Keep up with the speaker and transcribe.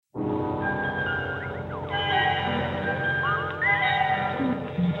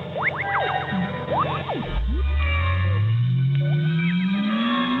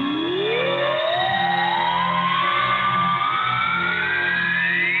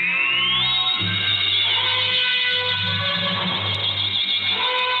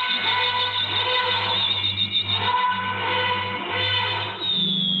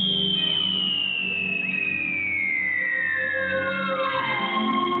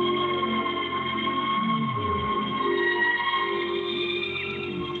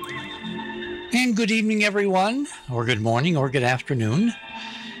And good evening, everyone, or good morning, or good afternoon.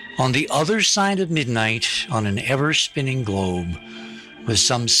 On the other side of midnight, on an ever-spinning globe, with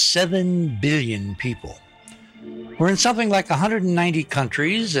some 7 billion people. We're in something like 190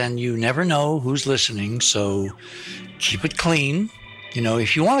 countries, and you never know who's listening, so keep it clean. You know,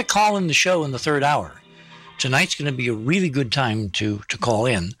 if you want to call in the show in the third hour, tonight's going to be a really good time to call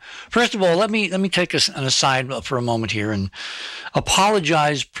in. First of all, let me take an aside for a moment here and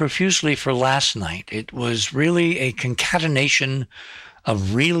apologize profusely for last night. It was really a concatenation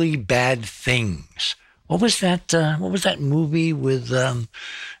of really bad things. What was that movie with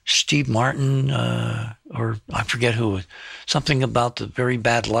Steve Martin or I forget who? Something about the very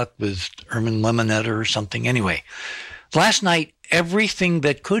bad luck with Ermin Lemonetta or something. Anyway, last night everything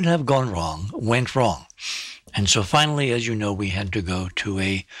that could have gone wrong went wrong. And so finally, as you know, we had to go to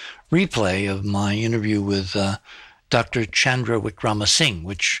a replay of my interview with Dr. Chandra Wickramasinghe,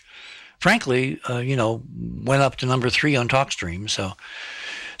 which frankly, went up to number 3 on TalkStream. So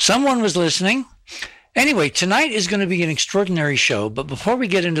someone was listening. Anyway, tonight is going to be an extraordinary show. But before we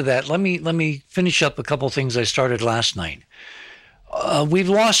get into that, let me finish up a couple things I started last night. We've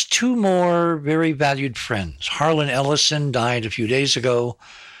lost 2 more very valued friends. Harlan Ellison died a few days ago.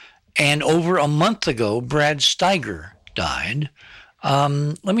 And over a month ago, Brad Steiger died.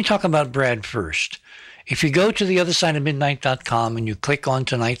 Let me talk about Brad first. If you go to theothersideofmidnight.com and you click on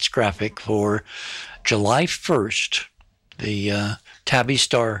tonight's graphic for July 1st, the Tabby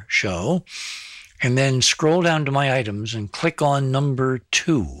Star show, and then scroll down to my items and click on number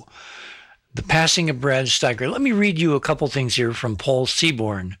 2, the passing of Brad Steiger. Let me read you a couple things here from Paul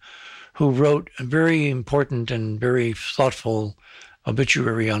Seaborn, who wrote a very important and very thoughtful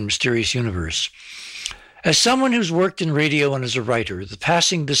obituary on Mysterious Universe. As someone who's worked in radio and as a writer, the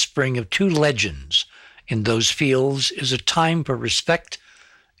passing this spring of 2 legends in those fields is a time for respect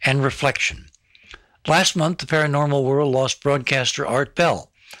and reflection. Last month, the paranormal world lost broadcaster Art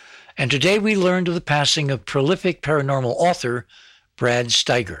Bell, and today we learned of the passing of prolific paranormal author Brad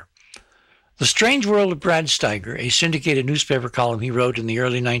Steiger. The Strange World of Brad Steiger, a syndicated newspaper column he wrote in the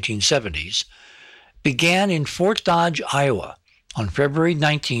early 1970s, began in Fort Dodge, Iowa, on February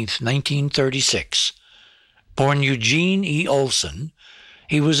 19, 1936. Born Eugene E. Olson,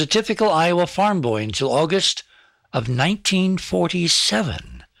 he was a typical Iowa farm boy until August of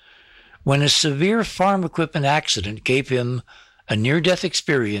 1947, when a severe farm equipment accident gave him a near-death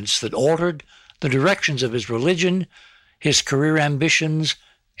experience that altered the directions of his religion, his career ambitions,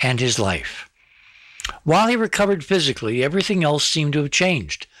 and his life. While he recovered physically, everything else seemed to have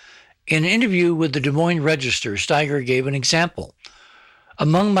changed. In an interview with the Des Moines Register, Steiger gave an example.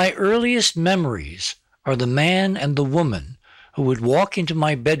 Among my earliest memories are the man and the woman who would walk into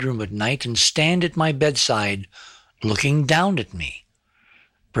my bedroom at night and stand at my bedside looking down at me.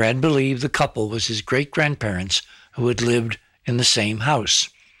 Brad believed the couple was his great-grandparents who had lived in the same house.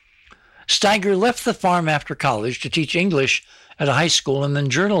 Steiger left the farm after college to teach English at a high school and then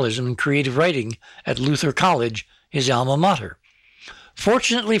journalism and creative writing at Luther College, his alma mater.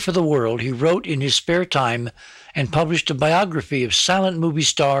 Fortunately for the world, he wrote in his spare time and published a biography of silent movie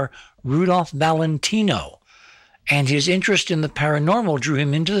star Rudolph Valentino, and his interest in the paranormal drew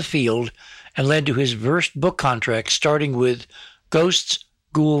him into the field and led to his first book contract, starting with Ghosts,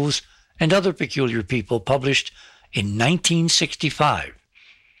 Ghouls, and Other Peculiar People, published in 1965.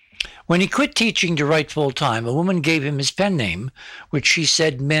 When he quit teaching to write full-time, a woman gave him his pen name, which she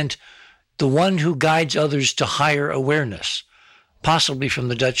said meant the one who guides others to higher awareness, possibly from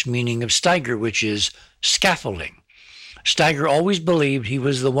the Dutch meaning of Steiger, which is scaffolding. Steiger always believed he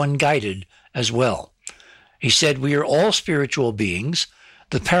was the one guided as well. He said, "We are all spiritual beings.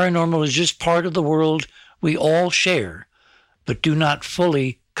 The paranormal is just part of the world we all share, but do not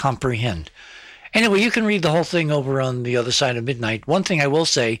fully comprehend." Anyway, you can read the whole thing over on The Other Side of Midnight. One thing I will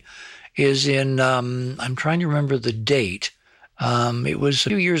say is I'm trying to remember the date. It was a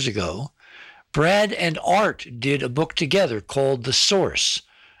few years ago. Brad and Art did a book together called The Source,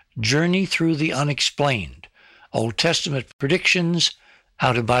 Journey Through the Unexplained, Old Testament predictions,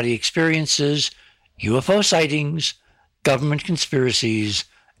 out-of-body experiences, UFO sightings, government conspiracies,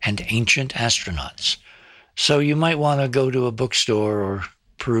 and ancient astronauts. So you might want to go to a bookstore or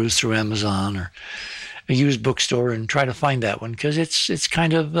peruse through Amazon or a used bookstore and try to find that one, because it's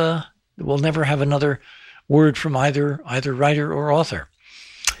kind of, we'll never have another word from either writer or author.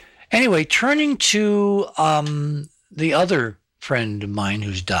 Anyway, turning to the other friend of mine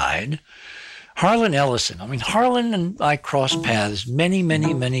who's died, Harlan Ellison. I mean, Harlan and I crossed paths many,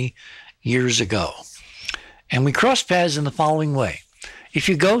 many, many years ago. And we crossed paths in the following way. If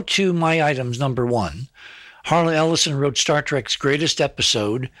you go to my items number 1, Harlan Ellison wrote Star Trek's greatest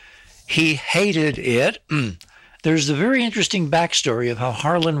episode. He hated it. There's the very interesting backstory of how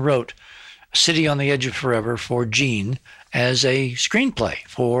Harlan wrote City on the Edge of Forever for Gene as a screenplay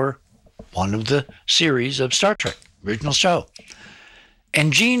for one of the series of Star Trek, original show.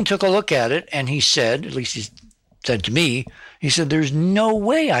 And Gene took a look at it and he said, at least he said to me, he said, there's no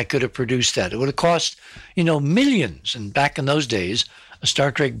way I could have produced that. It would have cost, millions. And back in those days, a Star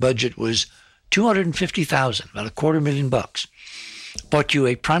Trek budget was $250,000, about $250,000. Bought you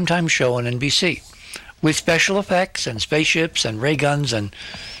a primetime show on NBC with special effects and spaceships and ray guns and,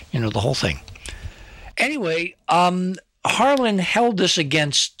 the whole thing. Anyway, Harlan held this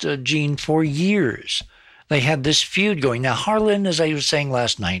against Gene for years. They had this feud going. Now, Harlan, as I was saying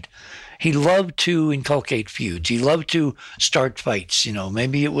last night, he loved to inculcate feuds. He loved to start fights.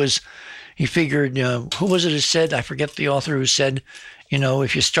 Maybe it was, he figured, who was it who said, I forget the author who said,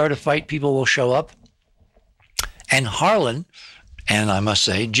 if you start a fight, people will show up. And Harlan, and I must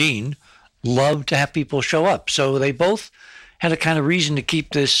say, Gene, loved to have people show up. So they both had a kind of reason to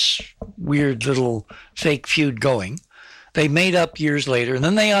keep this weird little fake feud going. They made up years later, and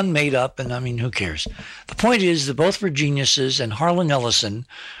then they unmade up, and who cares? The point is that both were geniuses, and Harlan Ellison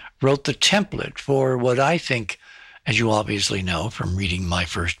wrote the template for what I think, as you obviously know from reading my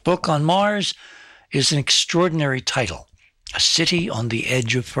first book on Mars, is an extraordinary title, A City on the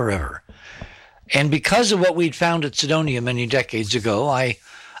Edge of Forever. And because of what we'd found at Cydonia many decades ago, I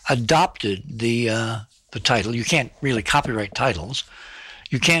adopted the title. You can't really copyright titles.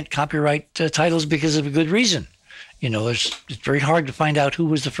 You can't copyright titles because of a good reason. It's very hard to find out who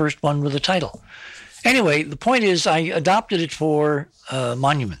was the first one with a title. Anyway, the point is I adopted it for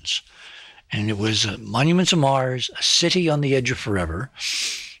Monuments. And it was Monuments of Mars, A City on the Edge of Forever.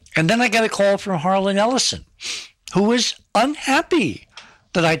 And then I got a call from Harlan Ellison, who was unhappy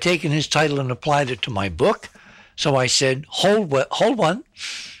that I'd taken his title and applied it to my book. So I said, hold one.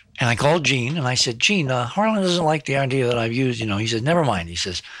 And I called Gene and I said, Gene, Harlan doesn't like the idea that I've used. He said, never mind. He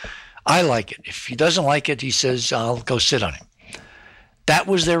says, I like it. If he doesn't like it, he says, I'll go sit on him. That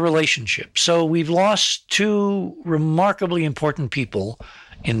was their relationship. So we've lost two remarkably important people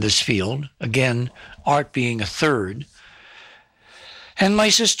in this field. Again, Art being a third. And my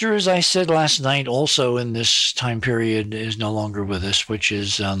sister, as I said last night, also in this time period is no longer with us, which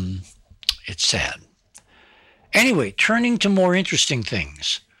is, it's sad. Anyway, turning to more interesting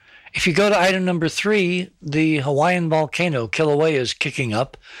things. If you go to item number 3, the Hawaiian volcano, Kilauea, is kicking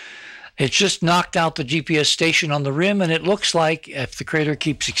up. It's just knocked out the GPS station on the rim, and it looks like if the crater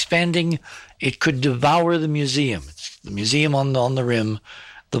keeps expanding, it could devour the museum. It's the museum on the rim.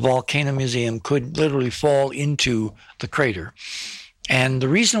 The Volcano Museum could literally fall into the crater. And the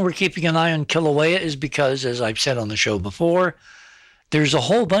reason we're keeping an eye on Kilauea is because, as I've said on the show before, there's a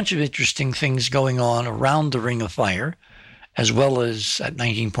whole bunch of interesting things going on around the Ring of Fire, as well as at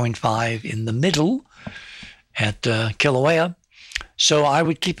 19.5 in the middle at Kilauea. So I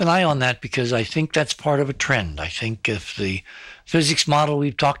would keep an eye on that because I think that's part of a trend. I think if the physics model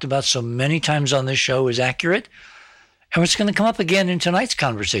we've talked about so many times on this show is accurate, and it's going to come up again in tonight's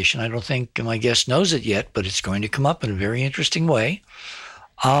conversation. I don't think my guest knows it yet, but it's going to come up in a very interesting way.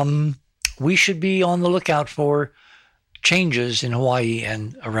 We should be on the lookout for changes in Hawaii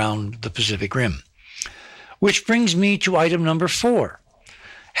and around the Pacific Rim. Which brings me to item number 4.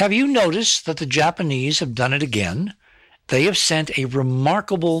 Have you noticed that the Japanese have done it again? They have sent a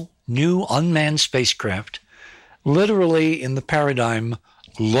remarkable new unmanned spacecraft, literally in the paradigm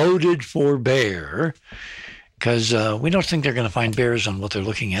loaded for bear, because we don't think they're going to find bears on what they're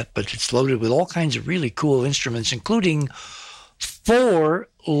looking at, but it's loaded with all kinds of really cool instruments, including 4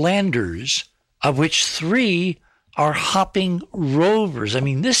 landers, of which 3 are hopping rovers.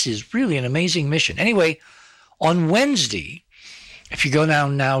 This is really an amazing mission. Anyway, on Wednesday, if you go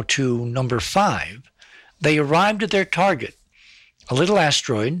down now to number 5, they arrived at their target, a little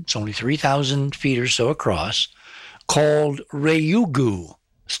asteroid, it's only 3,000 feet or so across, called Ryugu,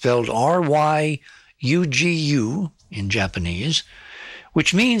 spelled Ryugu in Japanese,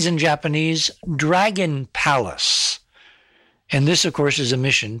 which means in Japanese, Dragon Palace. And this, of course, is a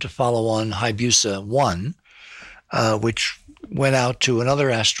mission to follow on Hayabusa 1, which went out to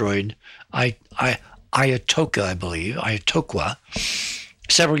another asteroid, Itoka, I believe, Itoka,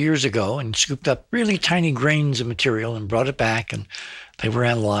 several years ago, and scooped up really tiny grains of material and brought it back, and they were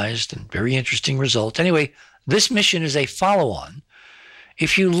analyzed, and very interesting results. Anyway, this mission is a follow-on.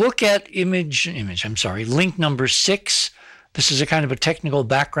 If you look at link number 6, this is a kind of a technical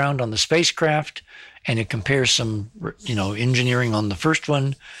background on the spacecraft, and it compares some, engineering on the first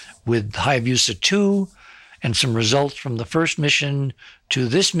one with Hayabusa 2. and some results from the first mission to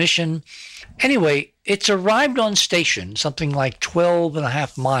this mission. Anyway, it's arrived on station something like 12 and a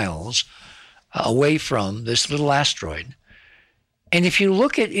half miles away from this little asteroid. And if you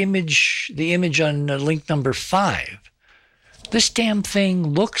look at the image on link number 5, this damn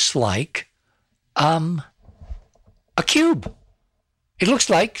thing looks like a cube. It looks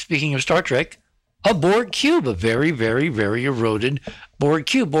like, speaking of Star Trek, a Borg cube, a very, very, very eroded Borg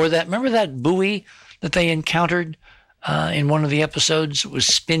cube. Or remember that buoy that they encountered in one of the episodes? It was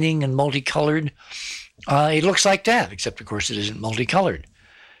spinning and multicolored. It looks like that, except, of course, it isn't multicolored.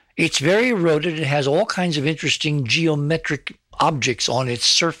 It's very eroded. It has all kinds of interesting geometric objects on its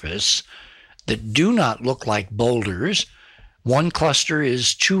surface that do not look like boulders. One cluster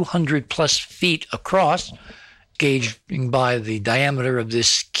is 200 plus feet across, gauging by the diameter of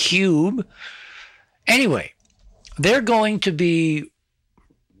this cube. Anyway, they're going to be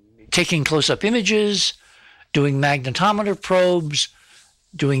taking close-up images, doing magnetometer probes,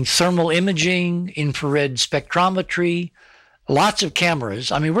 doing thermal imaging, infrared spectrometry, lots of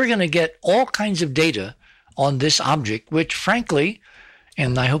cameras. I mean, we're going to get all kinds of data on this object, which frankly,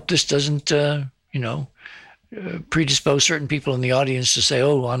 and I hope this doesn't, predispose certain people in the audience to say,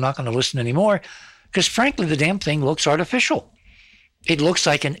 oh, I'm not going to listen anymore, because frankly, the damn thing looks artificial. It looks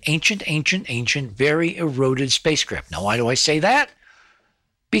like an ancient, very eroded spacecraft. Now, why do I say that?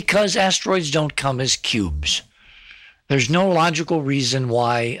 Because asteroids don't come as cubes. There's no logical reason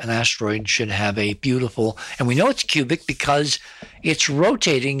why an asteroid should have a beautiful, and we know it's cubic because it's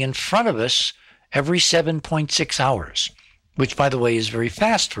rotating in front of us every 7.6 hours, which, by the way, is very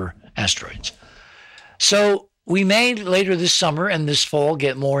fast for asteroids. So we may later this summer and this fall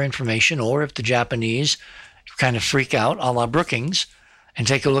get more information, or if the Japanese kind of freak out a la Brookings and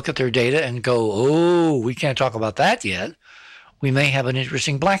take a look at their data and go, oh, we can't talk about that yet, we may have an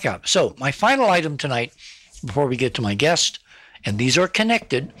interesting blackout. So my final item tonight, before we get to my guest, and these are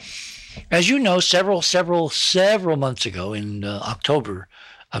connected. As you know, several months ago in October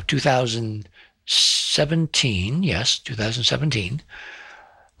of 2017, yes, 2017,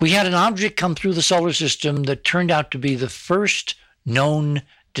 we had an object come through the solar system that turned out to be the first known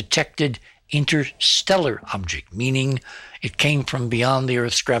detected interstellar object, meaning it came from beyond the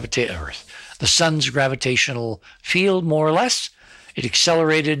the sun's gravitational field, more or less. It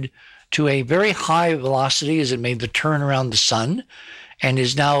accelerated to a very high velocity as it made the turn around the sun, and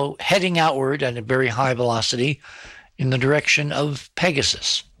is now heading outward at a very high velocity in the direction of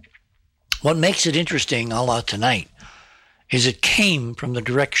Pegasus. What makes it interesting, a la tonight, is it came from the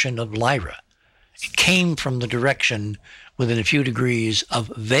direction of Lyra. It came from the direction within a few degrees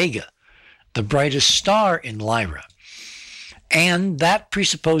of Vega, the brightest star in Lyra. And that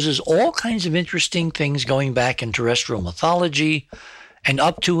presupposes all kinds of interesting things going back in terrestrial mythology and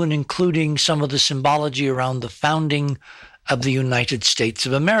up to and including some of the symbology around the founding of the United States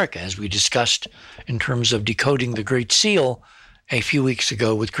of America, as we discussed in terms of decoding the Great Seal a few weeks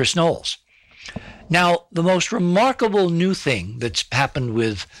ago with Chris Knowles. Now, the most remarkable new thing that's happened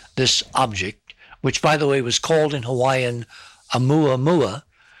with this object, which, by the way, was called in Hawaiian Oumuamua,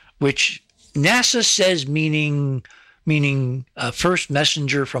 which NASA says meaning first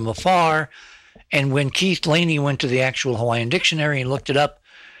messenger from afar. And when Keith Laney went to the actual Hawaiian dictionary and looked it up,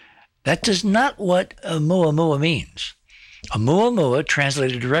 that is not what Oumuamua means. Oumuamua,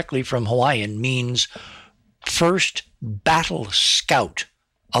 translated directly from Hawaiian, means first battle scout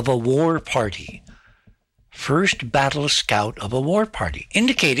of a war party. First battle scout of a war party,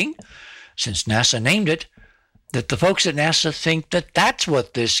 indicating, since NASA named it, that the folks at NASA think that that's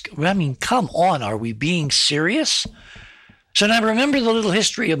what this, I mean, come on, are we being serious? So now remember the little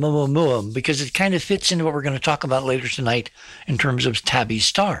history of Oumuamua, because it kind of fits into what we're going to talk about later tonight in terms of Tabby's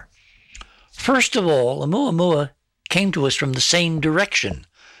star. First of all, Oumuamua came to us from the same direction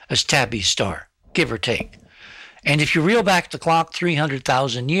as Tabby's star, give or take. And if you reel back the clock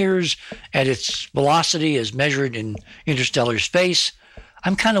 300,000 years at its velocity as measured in interstellar space,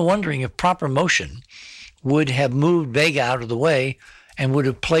 I'm kind of wondering if proper motion would have moved Vega out of the way and would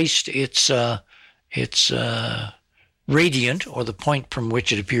have placed its radiant, or the point from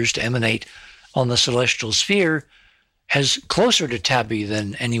which it appears to emanate on the celestial sphere, as closer to Tabby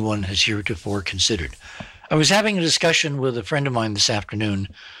than anyone has heretofore considered. I was having a discussion with a friend of mine this afternoon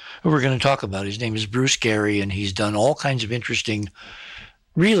who we're going to talk about. His name is Bruce Gary, and he's done all kinds of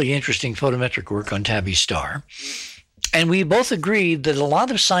really interesting photometric work on Tabby's star. And we both agreed that a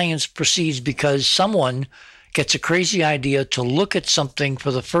lot of science proceeds because someone gets a crazy idea to look at something for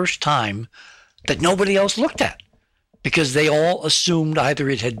the first time that nobody else looked at, because they all assumed either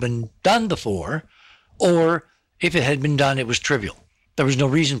it had been done before, or if it had been done, it was trivial. There was no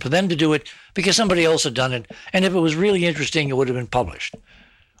reason for them to do it because somebody else had done it. And if it was really interesting, it would have been published.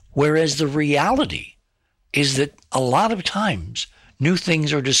 Whereas the reality is that a lot of times new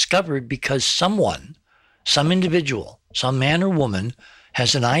things are discovered because someone, some individual, some man or woman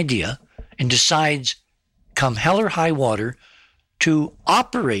has an idea and decides, come hell or high water, to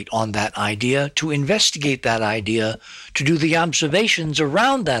operate on that idea, to investigate that idea, to do the observations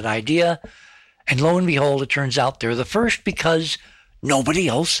around that idea. And lo and behold, it turns out they're the first because nobody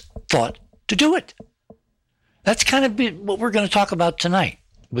else thought to do it. That's kind of what we're going to talk about tonight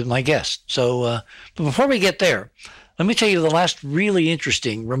with my guest. So but before we get there, let me tell you the last really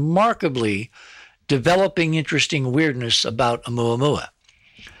interesting, remarkably developing interesting weirdness about Oumuamua.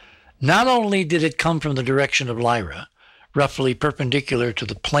 Not only did it come from the direction of Lyra, roughly perpendicular to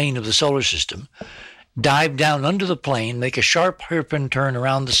the plane of the solar system, dive down under the plane, make a sharp hairpin turn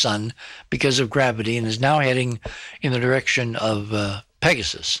around the sun because of gravity, and is now heading in the direction of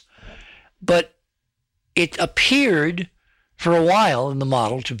Pegasus. But it appeared for a while in the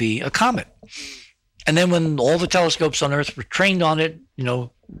model to be a comet. And then when all the telescopes on Earth were trained on it,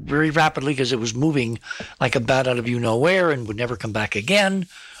 very rapidly because it was moving like a bat out of you-know-where and would never come back again,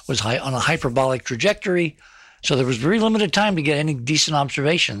 was on a hyperbolic trajectory. So there was very limited time to get any decent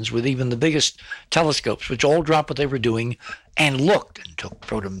observations with even the biggest telescopes, which all dropped what they were doing and looked and took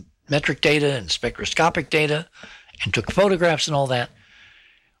photometric data and spectroscopic data and took photographs and all that.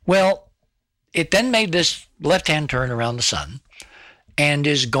 Well, it then made this left-hand turn around the sun and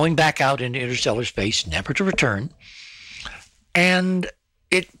is going back out into interstellar space, never to return. And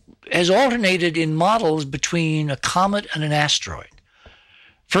it has alternated in models between a comet and an asteroid.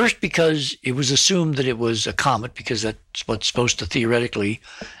 First, because it was assumed that it was a comet, because that's what's supposed to theoretically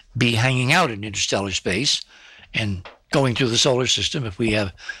be hanging out in interstellar space and going through the solar system. If we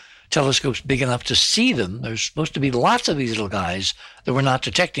have telescopes big enough to see them, there's supposed to be lots of these little guys that we're not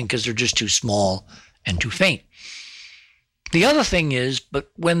detecting because they're just too small and too faint. The other thing is,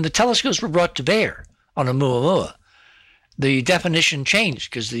 but when the telescopes were brought to bear on Oumuamua, the definition changed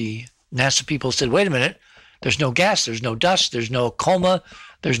because the NASA people said, wait a minute, there's no gas, there's no dust, there's no coma,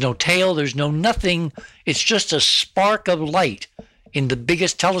 there's no tail, there's no nothing. It's just a spark of light in the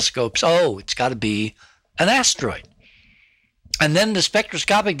biggest telescopes. Oh, it's got to be an asteroid. And then the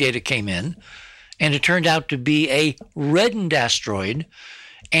spectroscopic data came in, and it turned out to be a reddened asteroid,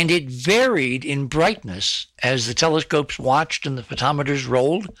 and it varied in brightness as the telescopes watched and the photometers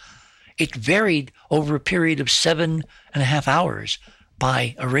rolled. It varied over a period of 7.5 hours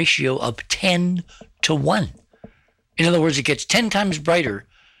by a ratio of 10 to 1. In other words, it gets 10 times brighter,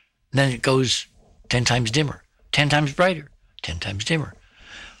 then it goes 10 times dimmer, 10 times brighter, 10 times dimmer.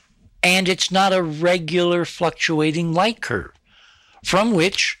 And it's not a regular fluctuating light curve, from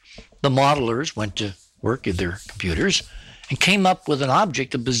which the modelers went to work in their computers and came up with an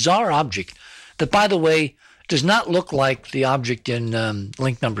object, a bizarre object, that, by the way, does not look like the object in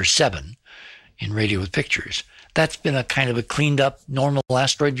link number 7 in Radio with Pictures. That's been a kind of a cleaned up normal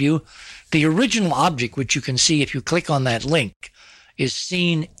asteroid view. The original object, which you can see if you click on that link, is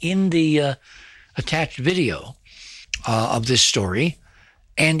seen in the attached video of this story.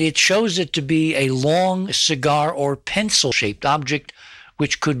 And it shows it to be a long cigar or pencil-shaped object,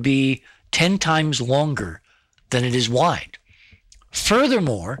 which could be 10 times longer than it is wide.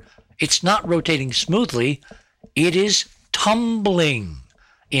 Furthermore, it's not rotating smoothly. It is tumbling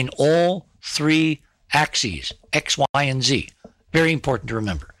in all three axes, X, Y, and Z. Very important to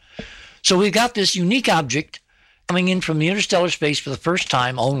remember. So we've got this unique object coming in from the interstellar space for the first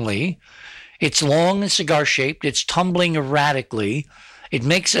time only. It's long and cigar-shaped. It's tumbling erratically. It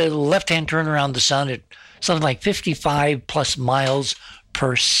makes a left-hand turn around the sun at something like 55 plus miles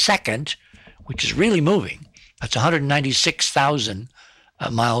per second, which is really moving. That's 196,000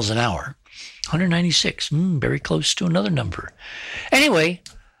 miles an hour. 196, very close to another number. Anyway,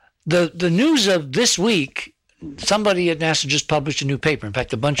 the news of this week, somebody at NASA just published a new paper. In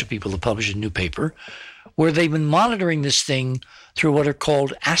fact, a bunch of people have published a new paper where they've been monitoring this thing through what are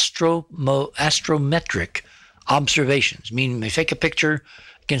called astrometric observations, meaning they take a picture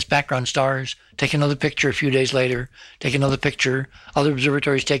against background stars, take another picture a few days later, take another picture. Other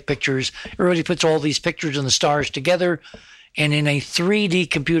observatories take pictures. Everybody puts all these pictures and the stars together, and in a 3D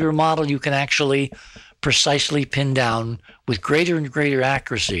computer model, you can actually precisely pin down with greater and greater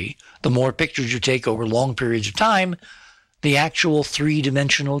accuracy, the more pictures you take over long periods of time, the actual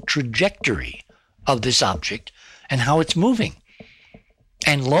three-dimensional trajectory of this object and how it's moving.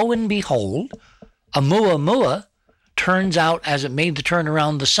 And lo and behold, Oumuamua turns out, as it made the turn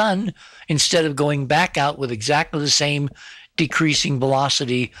around the sun, instead of going back out with exactly the same decreasing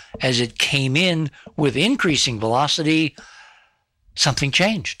velocity as it came in with increasing velocity, something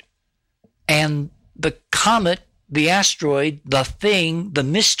changed. And the comet, the asteroid, the thing, the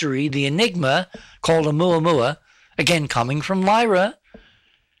mystery, the enigma called Oumuamua, again coming from Lyra,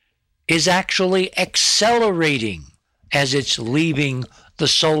 is actually accelerating as it's leaving the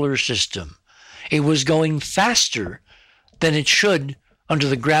solar system. It was going faster than it should under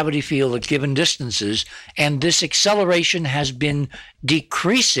the gravity field at given distances, and this acceleration has been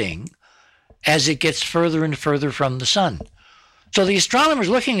decreasing as it gets further and further from the sun. So the astronomers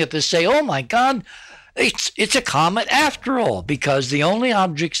looking at this say, oh my God, it's a comet after all, because the only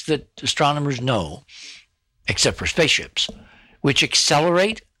objects that astronomers know, except for spaceships, which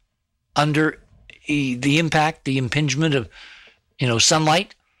accelerate under the impact, the impingement of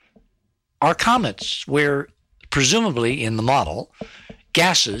sunlight, are comets, where presumably in the model,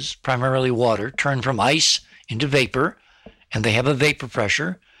 gases, primarily water, turn from ice into vapor, and they have a vapor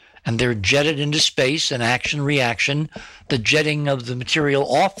pressure, and they're jetted into space, an action-reaction. The jetting of the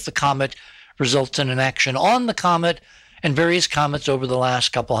material off the comet results in an action on the comet, and various comets over the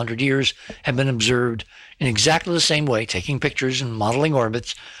last couple hundred years have been observed in exactly the same way, taking pictures and modeling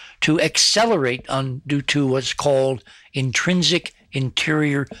orbits, to accelerate due to what's called intrinsic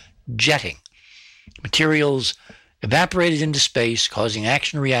interior jetting. Materials evaporated into space, causing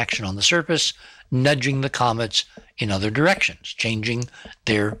action-reaction on the surface, nudging the comets in other directions, changing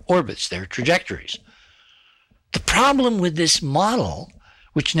their orbits, their trajectories. The problem with this model,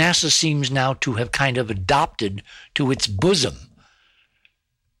 which NASA seems now to have kind of adopted to its bosom,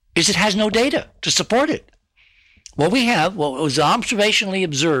 is it has no data to support it. What we have, what was observationally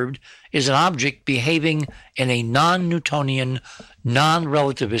observed, is an object behaving in a non-Newtonian,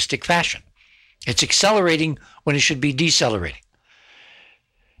 non-relativistic fashion. It's accelerating when it should be decelerating.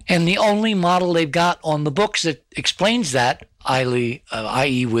 And the only model they've got on the books that explains that,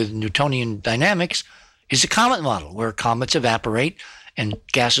 i.e. with Newtonian dynamics, is a comet model, where comets evaporate and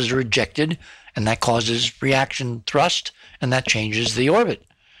gases are ejected, and that causes reaction thrust, and that changes the orbit.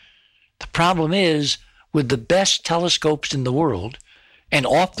 The problem is, with the best telescopes in the world, and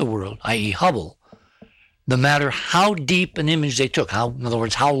off the world, i.e. Hubble, no matter how deep an image they took, in other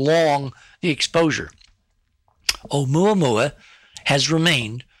words, how long the exposure, Oumuamua has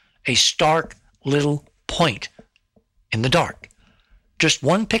remained a stark little point in the dark. Just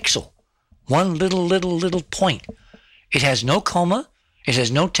one pixel, one little point. It has no coma, it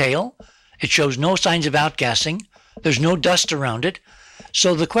has no tail, it shows no signs of outgassing, there's no dust around it.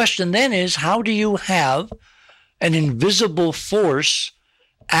 So the question then is, how do you have an invisible force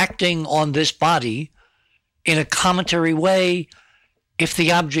acting on this body in a cometary way if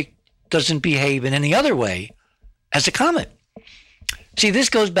the object doesn't behave in any other way as a comet? See, this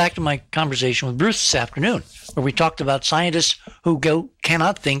goes back to my conversation with Bruce this afternoon, where we talked about scientists who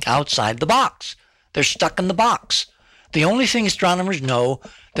cannot think outside the box. They're stuck in the box. The only thing astronomers know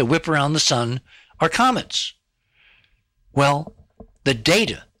that whip around the sun are comets. Well, the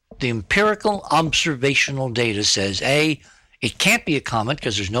data, the empirical observational data says, A, it can't be a comet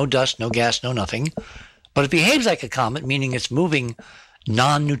because there's no dust, no gas, no nothing, but it behaves like a comet, meaning it's moving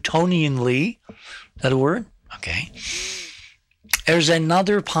non-Newtonianly. Is that a word? Okay. There's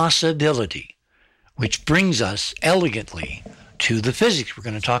another possibility, which brings us elegantly to the physics we're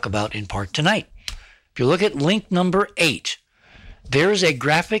going to talk about in part tonight. If you look at link number 8, there's a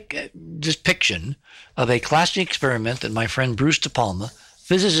graphic depiction of a classic experiment that my friend Bruce De Palma,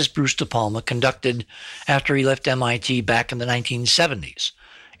 physicist Bruce De Palma, conducted after he left MIT back in the 1970s.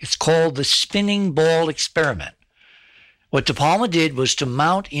 It's called the spinning ball experiment. What De Palma did was to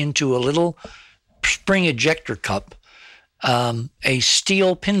mount into a little spring ejector cup a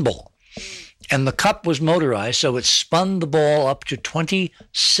steel pinball. And the cup was motorized, so it spun the ball up to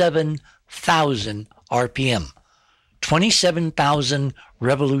 27,000 RPM, 27,000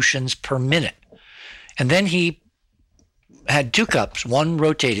 revolutions per minute. And then he had two cups, one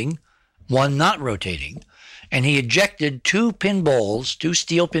rotating, one not rotating, and he ejected two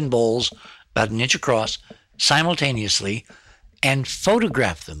steel pinballs, about an inch across, simultaneously, and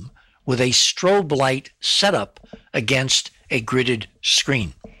photographed them with a strobe light set up against a gridded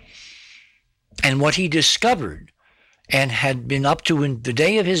screen. And what he discovered, and had been up to in the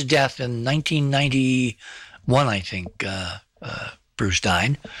day of his death in 1991, I think, Bruce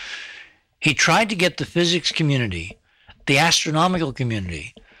died, he tried to get the physics community, the astronomical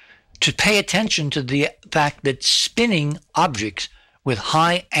community, to pay attention to the fact that spinning objects with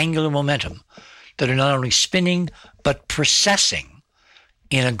high angular momentum that are not only spinning but precessing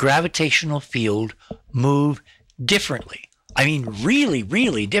in a gravitational field move differently. I mean, really,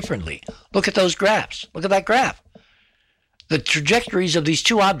 really differently. Look at those graphs. Look at that graph. The trajectories of these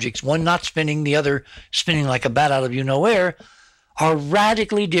two objects, one not spinning, the other spinning like a bat out of you-know-where, are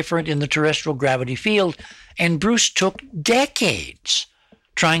radically different in the terrestrial gravity field, and Bruce took decades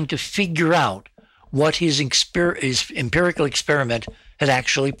trying to figure out what his empirical experiment had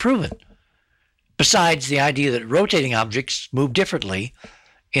actually proven. Besides the idea that rotating objects move differently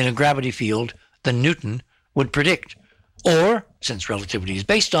in a gravity field than Newton would predict. Or, since relativity is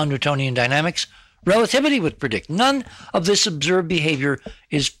based on Newtonian dynamics, relativity would predict. None of this observed behavior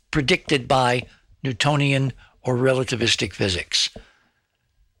is predicted by Newtonian or relativistic physics.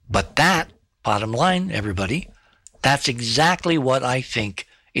 But that, bottom line, everybody, that's exactly what I think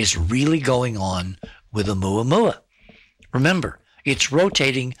is really going on with Oumuamua. Remember, it's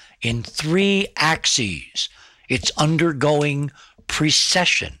rotating in 3 axes. It's undergoing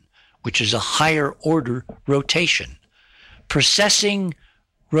precession, which is a higher order rotation. Precessing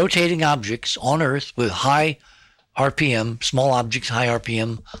rotating objects on Earth with high RPM, small objects, high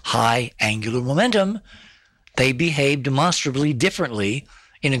RPM, high angular momentum, they behave demonstrably differently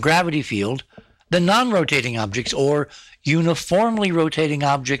in a gravity field than non-rotating objects or uniformly rotating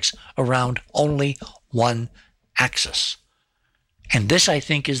objects around only one axis. And this, I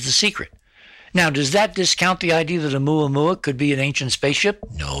think, is the secret. Now, does that discount the idea that Oumuamua could be an ancient spaceship?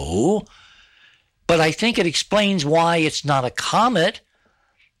 No. But I think it explains why it's not a comet,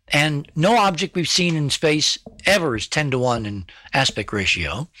 and no object we've seen in space ever is 10-to-1 in aspect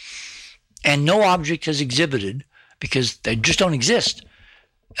ratio, and no object has exhibited, because they just don't exist,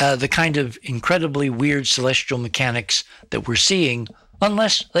 the kind of incredibly weird celestial mechanics that we're seeing,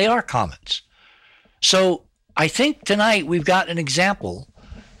 unless they are comets. So I think tonight we've got an example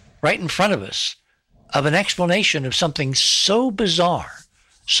right in front of us of an explanation of something so bizarre,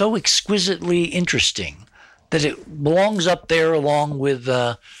 so exquisitely interesting, that it belongs up there along with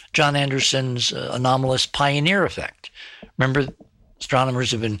John Anderson's anomalous pioneer effect. Remember,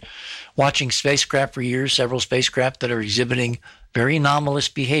 astronomers have been watching spacecraft for years, several spacecraft that are exhibiting very anomalous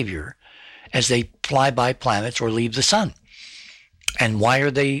behavior as they fly by planets or leave the sun. And why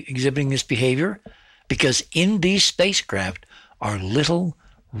are they exhibiting this behavior? Because in these spacecraft are little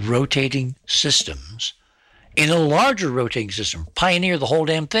rotating systems in a larger rotating system. Pioneer, the whole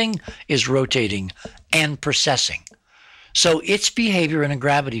damn thing, is rotating and precessing. So its behavior in a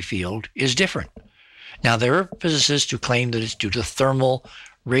gravity field is different. Now, there are physicists who claim that it's due to thermal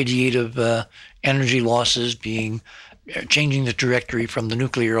radiative energy losses changing the trajectory from the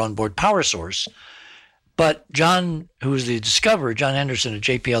nuclear onboard power source. But John, who was the discoverer, John Anderson at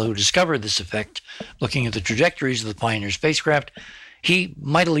JPL, who discovered this effect, looking at the trajectories of the Pioneer spacecraft, he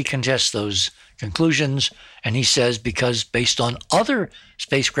mightily contests those conclusions, and he says because based on other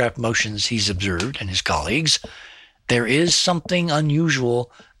spacecraft motions he's observed and his colleagues, there is something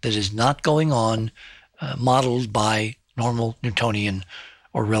unusual that is not going on modeled by normal Newtonian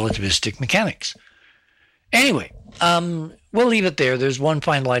or relativistic mechanics. Anyway, we'll leave it there. There's one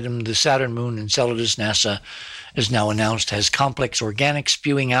final item. The Saturn, Moon, Enceladus, NASA has now announced, has complex organics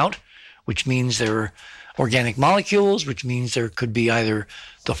spewing out, which means there are organic molecules, which means there could be either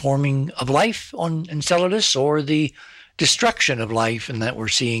the forming of life on Enceladus or the destruction of life, and that we're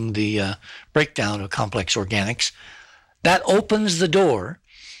seeing the breakdown of complex organics. That opens the door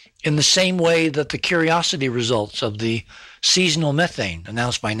in the same way that the Curiosity results of the seasonal methane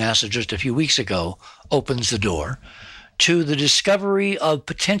announced by NASA just a few weeks ago opens the door to the discovery of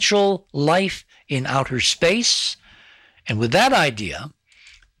potential life in outer space. And with that idea,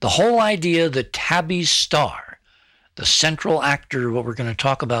 the whole idea that Tabby's star, the central actor of what we're going to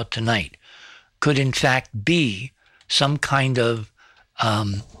talk about tonight, could in fact be some kind of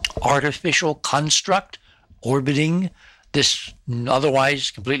artificial construct orbiting this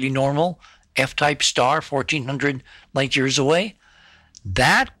otherwise completely normal F-type star 1,400 light years away,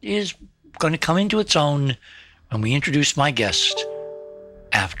 that is going to come into its own when we introduce my guest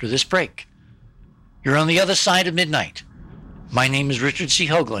after this break. You're on the other side of midnight. My name is Richard C.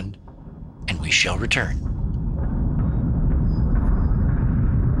 Hoagland, and we shall return.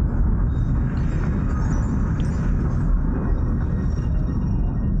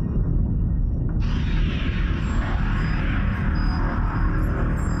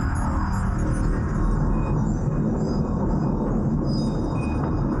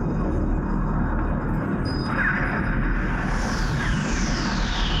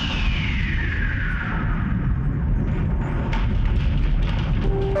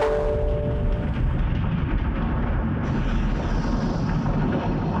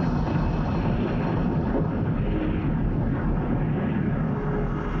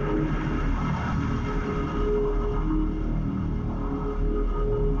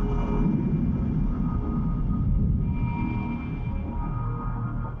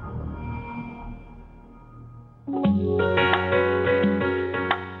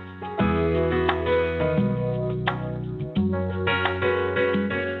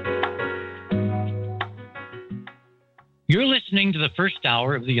 You're listening to the first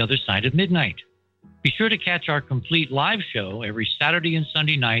hour of The Other Side of Midnight. Be sure to catch our complete live show every Saturday and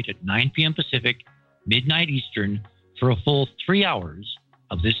Sunday night at 9 p.m. Pacific, midnight Eastern, for a full 3 hours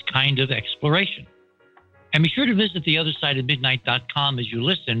of this kind of exploration. And be sure to visit theothersideofmidnight.com as you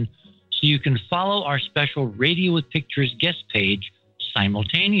listen so you can follow our special Radio with Pictures guest page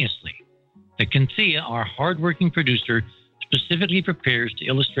simultaneously. The Cynthia, our hardworking producer, specifically prepares to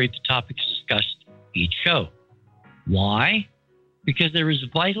illustrate the topics discussed each show. Why? Because there is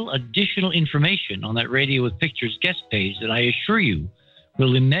vital additional information on that Radio with Pictures guest page that I assure you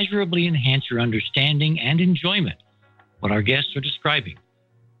will immeasurably enhance your understanding and enjoyment of what our guests are describing.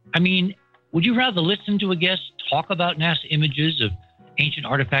 I mean, would you rather listen to a guest talk about NASA images of ancient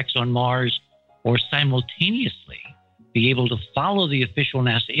artifacts on Mars, or simultaneously be able to follow the official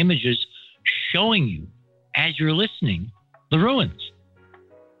NASA images showing you, as you're listening, the ruins?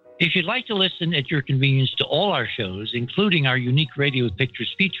 If you'd like to listen at your convenience to all our shows, including our unique Radio with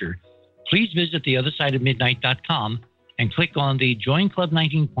Pictures feature, please visit theothersideofmidnight.com and click on the Join Club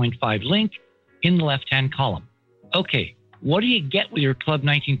 19.5 link in the left-hand column. Okay, what do you get with your Club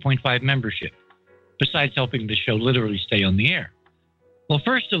 19.5 membership, besides helping the show literally stay on the air? Well,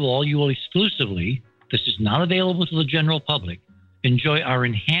 first of all, you will exclusively, this is not available to the general public, enjoy our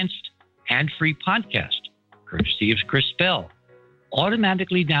enhanced ad-free podcast, courtesy of Chris Bell,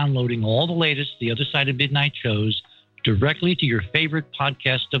 automatically downloading all the latest The Other Side of Midnight shows directly to your favorite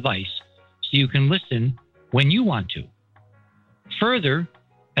podcast device so you can listen when you want to. Further,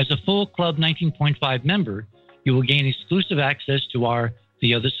 as a full Club 19.5 member, you will gain exclusive access to our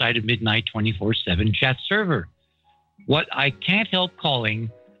The Other Side of Midnight 24/7 chat server, what I can't help calling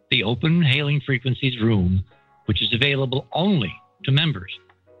the Open Hailing Frequencies room, which is available only to members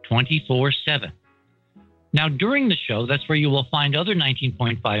 24/7. Now, during the show, that's where you will find other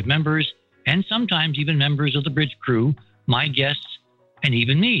 19.5 members and sometimes even members of the bridge crew, my guests, and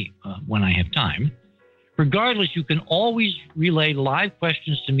even me when I have time. Regardless, you can always relay live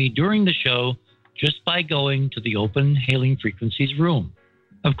questions to me during the show just by going to the Open Hailing Frequencies room.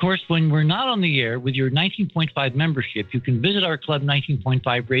 Of course, when we're not on the air with your 19.5 membership, you can visit our Club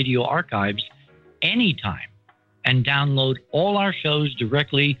 19.5 radio archives anytime and download all our shows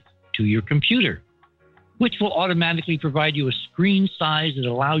directly to your computer, which will automatically provide you a screen size that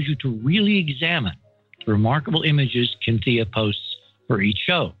allows you to really examine the remarkable images Cynthia posts for each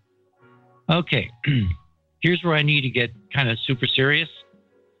show. Okay, here's where I need to get kind of super serious.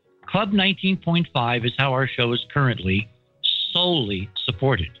 Club 19.5 is how our show is currently solely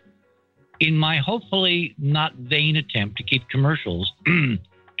supported. In my hopefully not vain attempt to keep commercials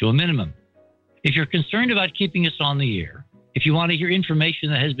to a minimum. If you're concerned about keeping us on the air, if you want to hear information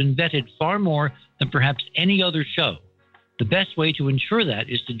that has been vetted far more than perhaps any other show, the best way to ensure that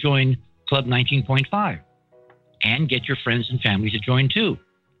is to join Club 19.5 and get your friends and family to join too.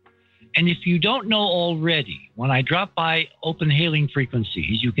 And if you don't know already, when I drop by Open Hailing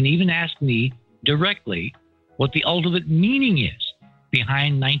Frequencies, you can even ask me directly what the ultimate meaning is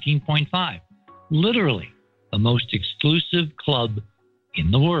behind 19.5. Literally, the most exclusive club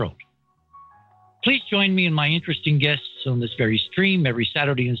in the world. Please join me and my interesting guests on this very stream every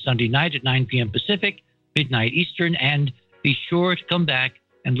Saturday and Sunday night at 9 p.m. Pacific, midnight Eastern, and be sure to come back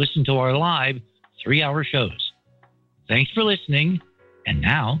and listen to our live 3-hour shows. Thanks for listening, and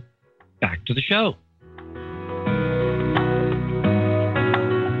now, back to the show.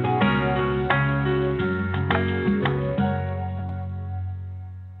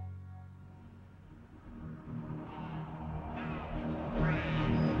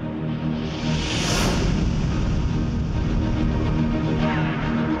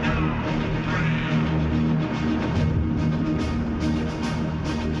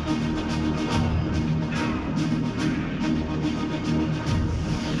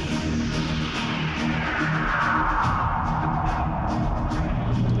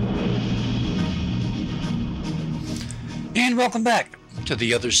 And welcome back to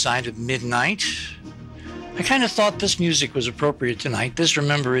The Other Side of Midnight. I kind of thought this music was appropriate tonight. This,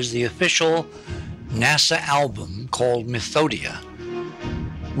 remember, is the official NASA album called Mythodia,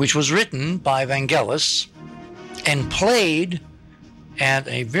 which was written by Vangelis and played at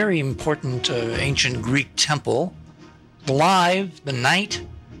a very important ancient Greek temple live the night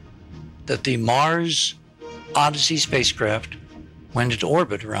that the Mars Odyssey spacecraft went into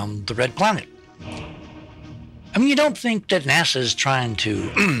orbit around the Red Planet. I mean, you don't think that NASA is trying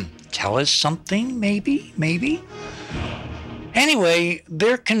to tell us something, maybe? Anyway,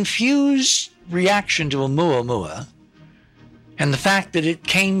 their confused reaction to Oumuamua and the fact that it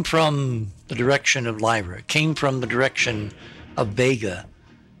came from the direction of Lyra, came from the direction of Vega,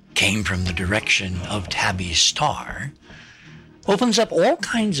 came from the direction of Tabby Starr, opens up all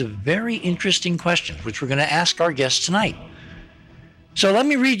kinds of very interesting questions, which we're going to ask our guests tonight. So let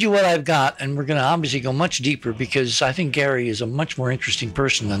me read you what I've got, and we're going to obviously go much deeper because I think Gary is a much more interesting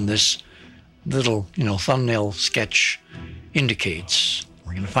person than this little, thumbnail sketch indicates.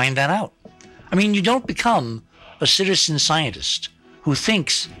 We're going to find that out. I mean, you don't become a citizen scientist who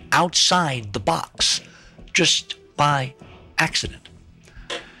thinks outside the box just by accident.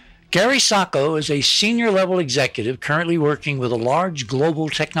 Gary Sacco is a senior level executive currently working with a large global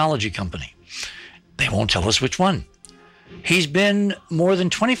technology company. They won't tell us which one. He's been more than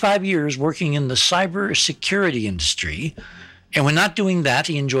 25 years working in the cybersecurity industry, and when not doing that,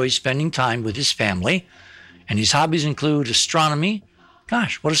 he enjoys spending time with his family, and his hobbies include astronomy,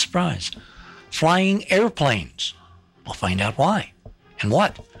 gosh, what a surprise, flying airplanes, we'll find out why, and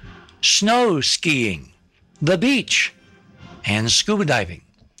what, snow skiing, the beach, and scuba diving.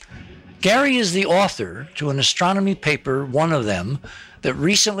 Gary is the author to an astronomy paper, one of them, that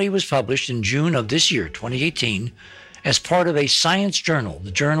recently was published in June of this year, 2018, as part of a science journal,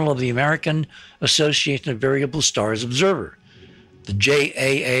 the Journal of the American Association of Variable Stars Observer, the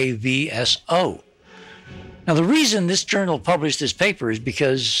JAAVSO. Now, the reason this journal published this paper is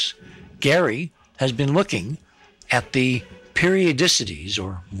because Gary has been looking at the periodicities,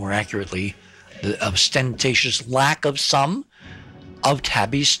 or more accurately, the ostentatious lack of some, of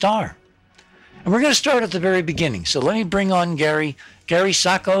Tabby's star. And we're going to start at the very beginning. So let me bring on Gary. Gary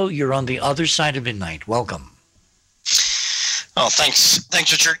Sacco, you're on the other side of midnight. Welcome. Oh, thanks,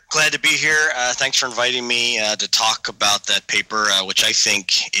 Richard. Glad to be here. Thanks for inviting me to talk about that paper, which I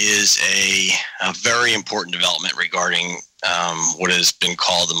think is a very important development regarding what has been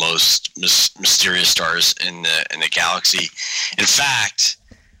called the most mysterious stars in the galaxy. In fact,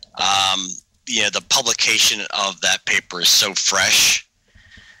 the publication of that paper is so fresh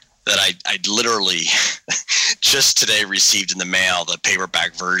that I literally just today received in the mail the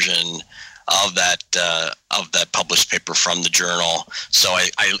paperback version of that published paper from the journal. So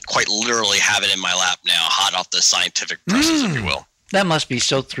I quite literally have it in my lap now, hot off the scientific presses, if you will. That must be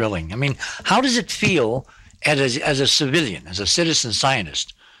so thrilling. I mean, how does it feel as a civilian, as a citizen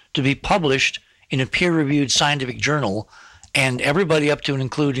scientist, to be published in a peer-reviewed scientific journal, and everybody up to and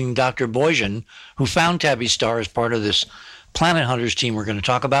including Dr. Boyajian, who found Tabby's star as part of this Planet Hunters team we're going to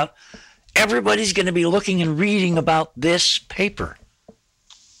talk about, everybody's going to be looking and reading about this paper?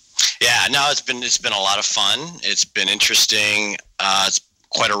 Yeah, no, it's been a lot of fun. It's been interesting. It's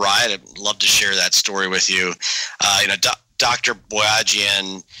quite a ride. I'd love to share that story with you. Dr.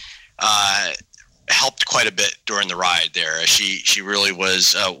 Boyajian helped quite a bit during the ride there. She really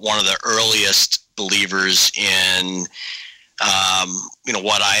was one of the earliest believers in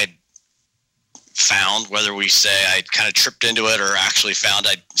what I had found, whether we say I kind of tripped into it or actually found.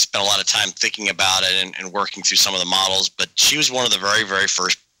 I spent a lot of time thinking about it and working through some of the models, but she was one of the very, very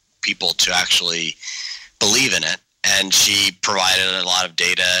first people to actually believe in it, and she provided a lot of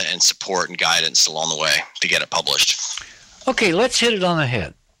data and support and guidance along the way to get it published. Okay, let's hit it on the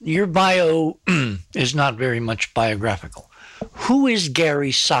head. Your bio is not very much biographical. Who is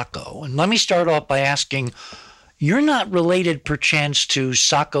Gary Sacco? And let me start off by asking, you're not related perchance to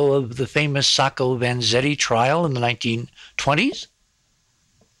Sacco of the famous Sacco-Vanzetti trial in the 1920s?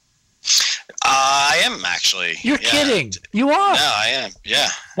 I am, actually. You're kidding. You are? No, I am. Yeah.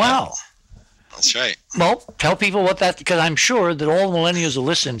 Wow. That's right. Well, tell people what that, because I'm sure that all millennials will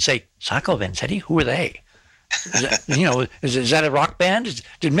listen and say, Sacco-Vanzetti, who are they? Is that, is that a rock band?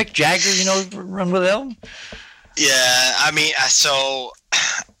 Did Mick Jagger, run with them? Yeah, I mean, so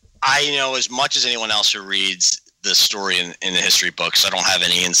I know as much as anyone else who reads the story in the history books. I don't have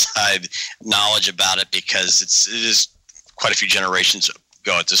any inside knowledge about it because it is quite a few generations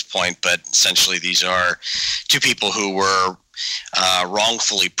ago at this point, but essentially these are two people who were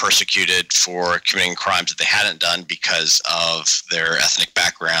wrongfully persecuted for committing crimes that they hadn't done because of their ethnic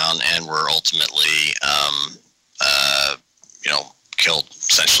background, and were ultimately killed.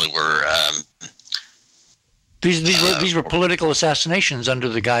 Essentially were these were political assassinations under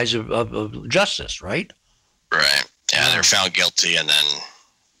the guise of justice, right? Right. Yeah, they were found guilty and then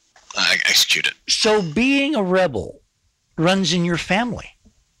executed. So being a rebel runs in your family.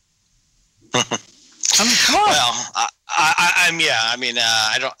 I mean, come on. Well, I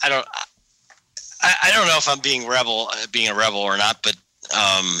don't know if I'm being a rebel or not, but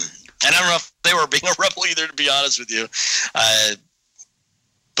I don't know if they were being a rebel either, to be honest with you.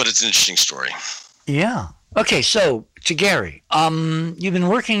 But it's an interesting story. Yeah. Okay. So to Gary, you've been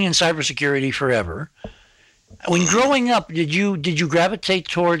working in cybersecurity forever. When growing up, did you gravitate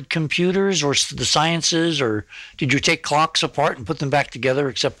toward computers or the sciences, or did you take clocks apart and put them back together,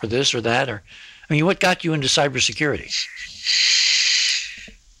 except for this or that? Or, I mean, what got you into cybersecurity?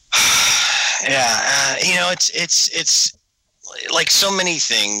 Yeah, it's like so many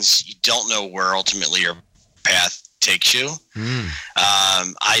things. You don't know where ultimately your path takes you.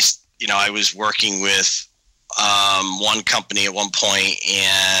 I was working with one company at one point,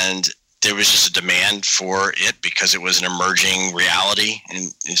 and there was just a demand for it because it was an emerging reality.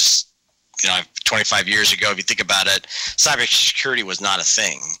 And it's, 25 years ago, if you think about it, cybersecurity was not a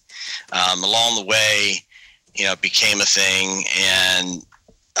thing. Along the way, it became a thing, and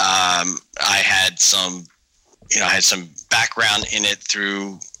I had some background in it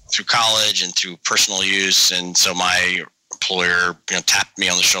through college and through personal use, and so my employer, tapped me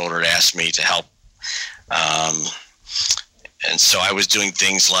on the shoulder to ask me to help. And so I was doing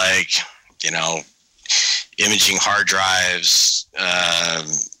things like, imaging hard drives,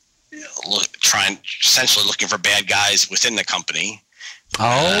 essentially looking for bad guys within the company.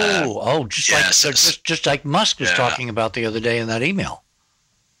 Just like Musk was talking about the other day in that email.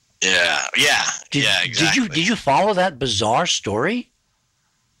 Yeah, exactly. Did you follow that bizarre story?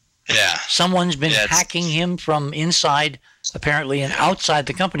 Yeah. Someone's been hacking him from inside, apparently, and outside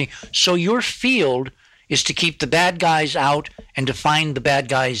the company. So your field is to keep the bad guys out and to find the bad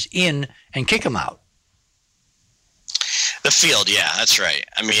guys in and kick them out. The field, yeah, that's right.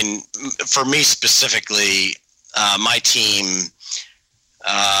 I mean, for me specifically, my team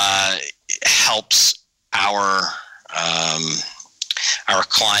helps our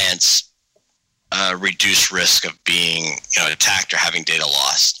clients reduce risk of being attacked or having data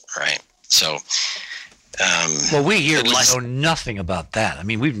lost, right? So, well, we here know nothing about that. I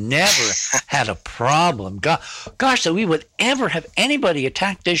mean, we've never had a problem. Gosh, that we would ever have anybody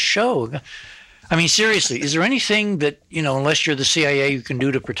attack this show. I mean, seriously, is there anything that, unless you're the CIA, you can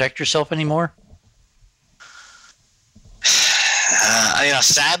do to protect yourself anymore?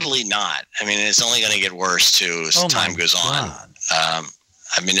 Sadly not. I mean, it's only going to get worse too as time goes on.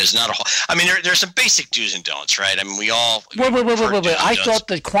 There's not a whole. I mean, there's some basic do's and don'ts, right? I mean, we all. Wait. I thought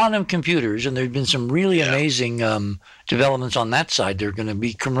that quantum computers, and there've been some really amazing developments on that side. They're going to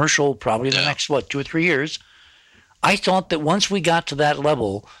be commercial probably in the next 2 or 3 years. I thought that once we got to that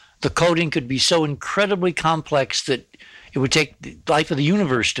level, the coding could be so incredibly complex that it would take the life of the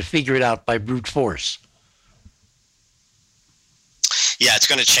universe to figure it out by brute force. Yeah, it's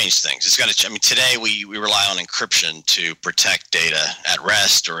going to change things. It's going to. I mean, today we rely on encryption to protect data at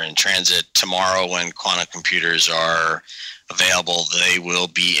rest or in transit. Tomorrow, when quantum computers are available, they will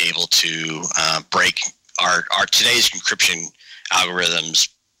be able to break our today's encryption algorithms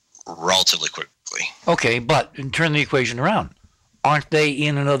relatively quickly. Okay, but turn the equation around. Aren't they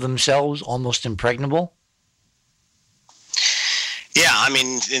in and of themselves almost impregnable? Yeah, I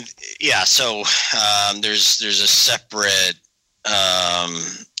mean, So there's a separate.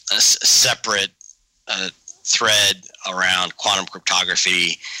 Thread around quantum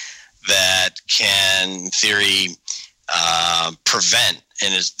cryptography that can, in theory, prevent,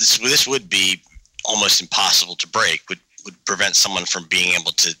 and this would be almost impossible to break, would prevent someone from being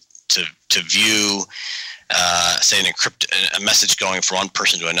able to view, say, a message going from one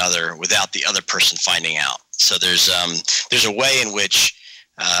person to another without the other person finding out. So there's a way in which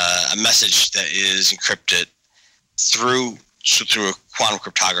a message that is encrypted through quantum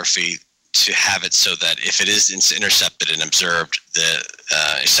cryptography to have it so that if it is intercepted and observed,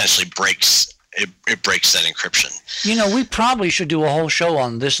 essentially breaks that encryption. We probably should do a whole show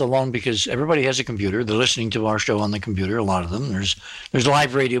on this alone because everybody has a computer. They're listening to our show on the computer, a lot of them. There's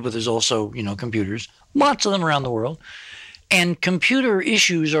live radio, but there's also, computers, lots of them around the world. And computer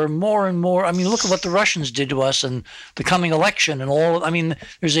issues are more and more. I mean, look at what the Russians did to us and the coming election and all. I mean,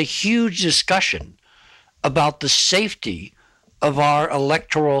 there's a huge discussion about the safety of our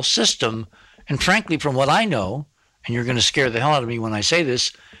electoral system. And frankly, from what I know, and you're going to scare the hell out of me when I say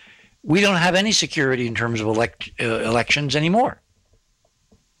this, we don't have any security in terms of elections anymore.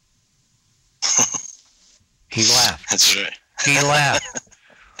 He laughed. That's right. He laughed.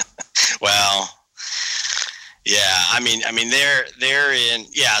 Well, yeah. I mean, they're in.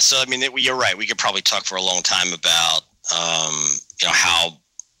 Yeah. So I mean, you're right. We could probably talk for a long time about how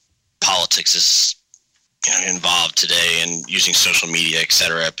politics is involved today and using social media, et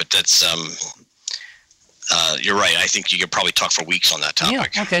cetera. But that's you're right. I think you could probably talk for weeks on that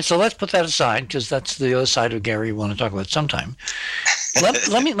topic. Yeah. Okay. So let's put that aside because that's the other side of Gary we want to talk about sometime.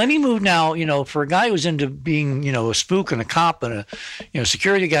 let me move now. For a guy who's into being a spook and a cop and a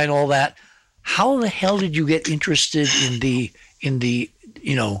security guy and all that, how the hell did you get interested in the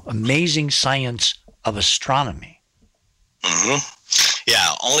amazing science of astronomy. Mm-hmm.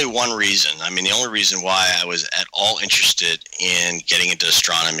 Yeah, only one reason. I mean, the only reason why I was at all interested in getting into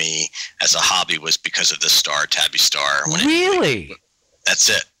astronomy as a hobby was because of this star, Tabby star. Really? That's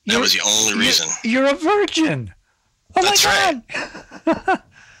it. That was the only reason. You're a virgin. Oh, that's my God. Right.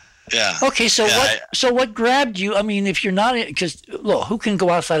 Yeah. Okay, so what grabbed you? I mean, if you're not, because look, who can go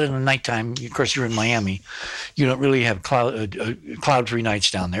outside in the nighttime? Of course, you're in Miami. You don't really have cloud-free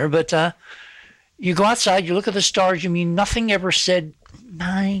nights down there, but you go outside, you look at the stars. You mean nothing ever said,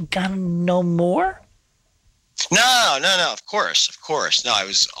 I gotta know more? No. Of course. No, I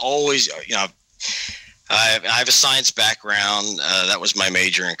was always, I have a science background. That was my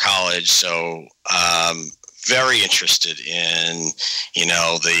major in college, so. Very interested in,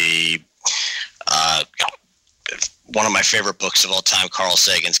 one of my favorite books of all time, Carl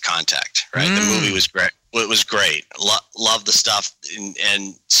Sagan's Contact, right? The movie was great. It was great. Loved the stuff.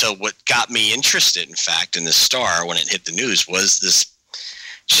 And so what got me interested, in fact, in this star when it hit the news was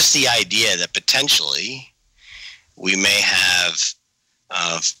just the idea that potentially we may have,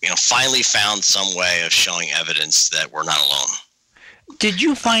 finally found some way of showing evidence that we're not alone. Did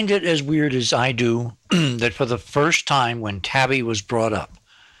you find it as weird as I do that for the first time when Tabby was brought up,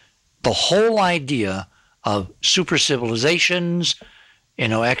 the whole idea of super civilizations,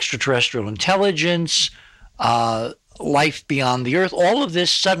 extraterrestrial intelligence, life beyond the Earth, all of this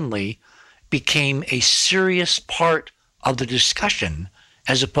suddenly became a serious part of the discussion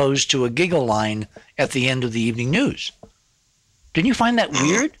as opposed to a giggle line at the end of the evening news? Didn't you find that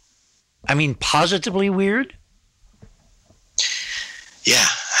weird? I mean, positively weird? Yeah,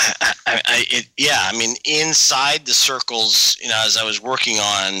 I mean, inside the circles, as I was working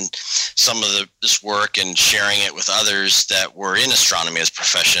on some of this work and sharing it with others that were in astronomy as a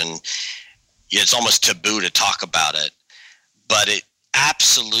profession, it's almost taboo to talk about it. But it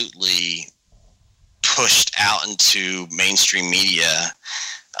absolutely pushed out into mainstream media,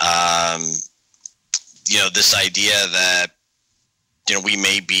 this idea that, we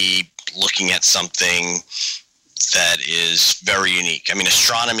may be looking at something that is very unique. I mean,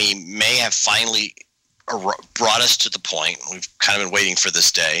 astronomy may have finally brought us to the point, we've kind of been waiting for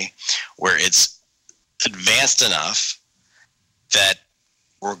this day, where it's advanced enough that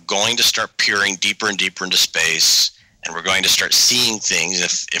we're going to start peering deeper and deeper into space, and we're going to start seeing things.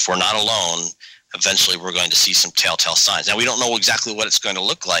 If we're not alone, eventually we're going to see some telltale signs. Now, we don't know exactly what it's going to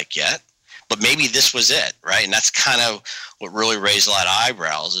look like yet, but maybe this was it, right? And that's kind of what really raised a lot of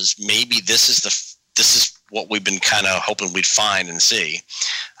eyebrows, is maybe this is what we've been kind of hoping we'd find and see.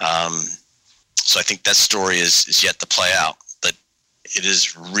 So I think that story is yet to play out, but it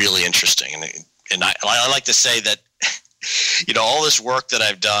is really interesting. And I like to say that, all this work that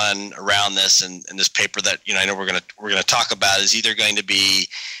I've done around this and this paper that, I know we're going to talk about is either going to be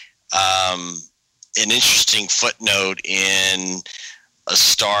an interesting footnote in a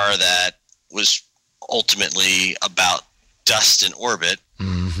star that was ultimately about dust in orbit,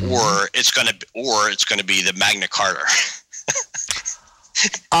 or it's going to be the Magna Carta.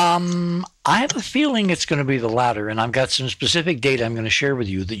 I have a feeling it's going to be the latter, and I've got some specific data I'm going to share with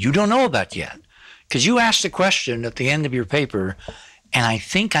you that you don't know about yet, because you asked a question at the end of your paper, and I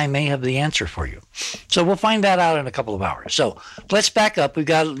think I may have the answer for you. So we'll find that out in a couple of hours. So let's back up. We've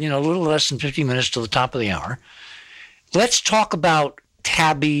got a little less than 50 minutes to the top of the hour. Let's talk about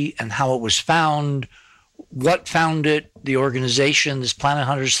Tabby and how it was found, what found it, the organization, this Planet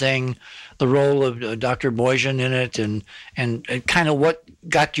Hunters thing, the role of Dr. Boyajian in it, and kind of what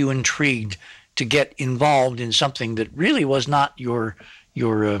got you intrigued to get involved in something that really was not your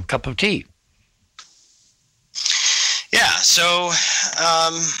cup of tea. Yeah. So,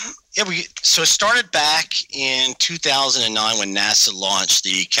 it started back in 2009 when NASA launched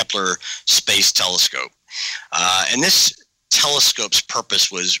the Kepler Space Telescope, and this telescope's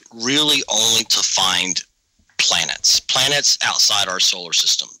purpose was really only to find planets outside our solar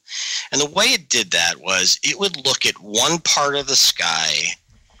system. And the way it did that was it would look at one part of the sky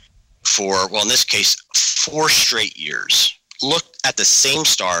for, in this case, 4 straight years. Looked at the same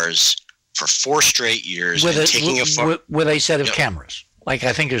stars for 4 straight years with a set of cameras. Like,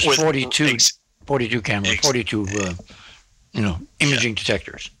 I think there's 42 cameras, 42 imaging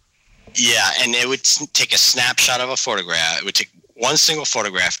detectors. Yeah, and it would take a snapshot of a photograph. It would take one single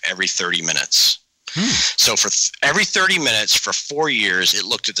photograph every 30 minutes. So for every 30 minutes for 4 years, it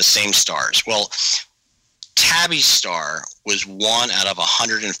looked at the same stars. Well, Tabby's star was one out of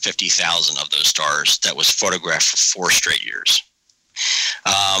 150,000 of those stars that was photographed for 4 straight years.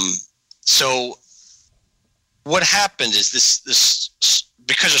 So what happened is this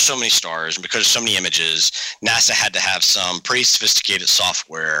because there's so many stars and because there's so many images, NASA had to have some pretty sophisticated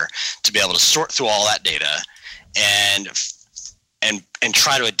software to be able to sort through all that data and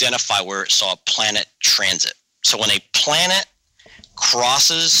try to identify where it saw a planet transit. So when a planet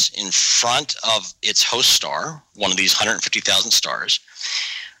crosses in front of its host star, one of these 150,000 stars,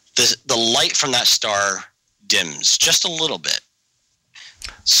 the light from that star dims just a little bit.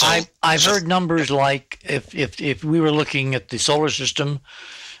 So I've heard numbers like if we were looking at the solar system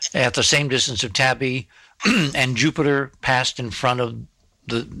at the same distance of Tabby and Jupiter passed in front of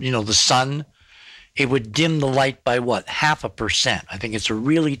the sun, it would dim the light by what? 0.5%. I think it's a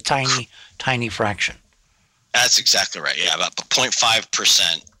really tiny fraction. That's exactly right. Yeah, about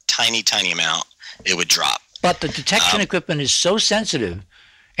 0.5%, tiny amount, it would drop. But the detection equipment is so sensitive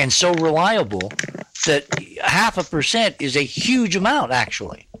and so reliable that 0.5% is a huge amount,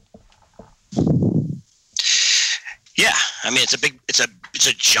 actually. Yeah, I mean it's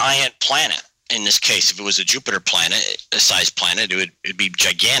a giant planet. In this case, if it was a Jupiter planet, a sized planet, it'd be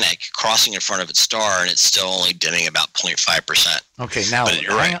gigantic, crossing in front of its star, and it's still only dimming about 0.5%. Okay, now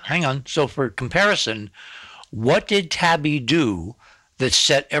hang on. So for comparison, what did Tabby do that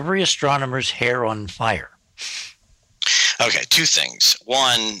set every astronomer's hair on fire? Okay, two things.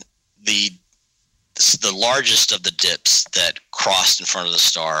 One, the largest of the dips that crossed in front of the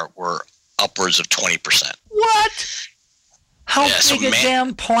star were upwards of 20%. What? How big a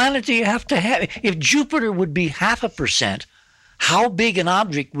damn planet do you have to have? If Jupiter would be 0.5%, how big an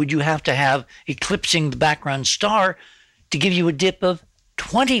object would you have to have eclipsing the background star to give you a dip of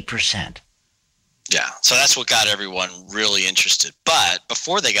 20%? Yeah, so that's what got everyone really interested. But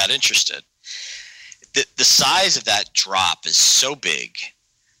before they got interested, the size of that drop is so big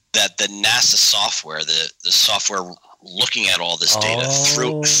that the NASA software, the software looking at all this data,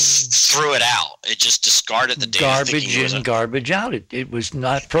 threw it out. It just discarded the data. Garbage in, garbage out. It was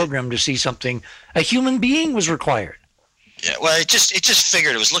not programmed to see something. A human being was required. Yeah, well, it just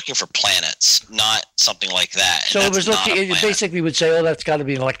figured it was looking for planets, not something like that. So it was looking. It basically would say, "Oh, that's got to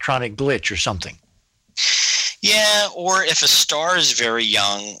be an electronic glitch or something." Yeah, or if a star is very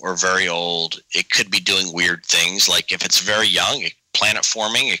young or very old, it could be doing weird things. Like if it's very young, planet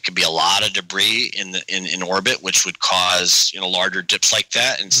forming, it could be a lot of debris in orbit, which would cause larger dips like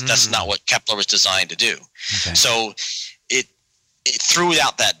that, and that's not what Kepler was designed to do. Okay. So it threw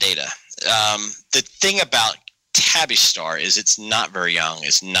out that data. The thing about Tabby star is it's not very young,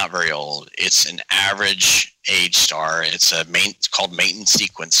 it's not very old. It's an average age star. It's called Main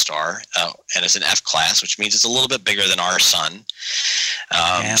Sequence star, and it's an F class, which means it's a little bit bigger than our sun.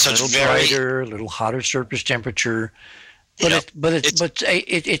 So it's brighter, a little hotter surface temperature. But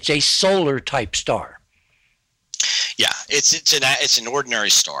it's a solar type star. Yeah, it's an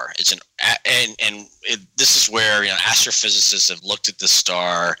ordinary star. This is where astrophysicists have looked at the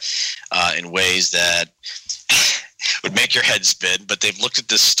star in ways that would make your head spin. But they've looked at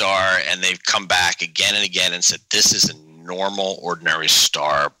this star and they've come back again and again and said this is a normal, ordinary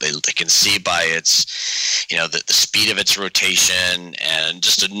star. They can see by its, the speed of its rotation and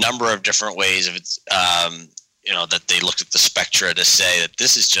just a number of different ways of its. That they looked at the spectra to say that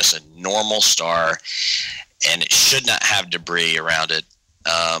this is just a normal star and it should not have debris around it.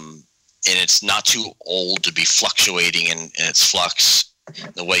 And it's not too old to be fluctuating in its flux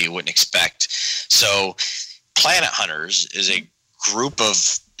the way you wouldn't expect. So Planet Hunters is a group of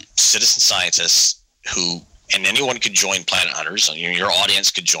citizen scientists and anyone could join Planet Hunters. Your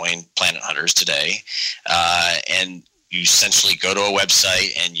audience could join Planet Hunters today. And you essentially go to a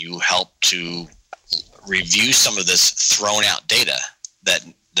website and you help to review some of this thrown out data that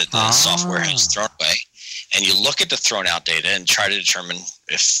the software has thrown away, and you look at the thrown out data and try to determine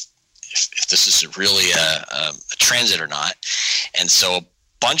if this is really a transit or not. And so a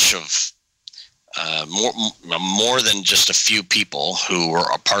bunch of more than just a few people who were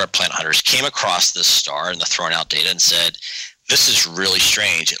a part of Planet Hunters came across this star and the thrown out data and said, this is really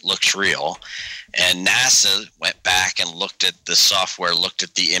strange. It looks real. And NASA went back and looked at the software, looked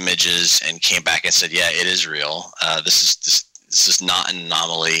at the images, and came back and said, yeah, it is real. This is not an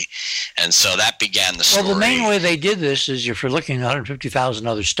anomaly. And so that began the story. Well, the main way they did this is if you're looking at 150,000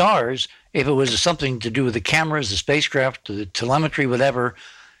 other stars, if it was something to do with the cameras, the spacecraft, the telemetry, whatever,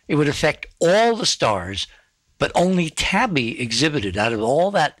 it would affect all the stars, but only Tabby exhibited out of all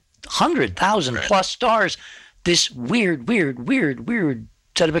that 100,000 plus stars, this weird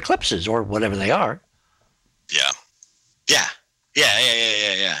set of eclipses or whatever they are. Yeah.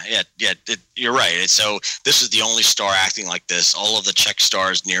 You're right. So this is the only star acting like this. All of the check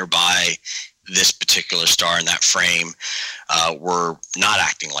stars nearby this particular star in that frame were not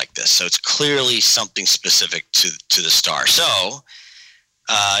acting like this. So it's clearly something specific to the star. So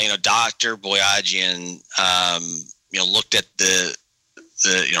Dr. Boyajian, looked at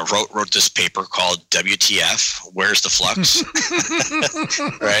wrote this paper called WTF, Where's the Flux?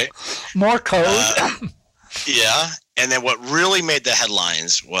 Right? More code. Yeah. And then what really made the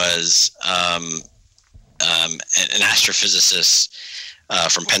headlines was an astrophysicist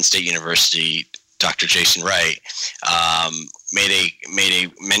from Penn State University, Dr. Jason Wright, made a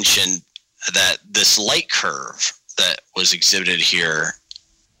mention that this light curve that was exhibited here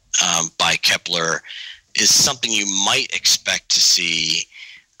by Kepler is something you might expect to see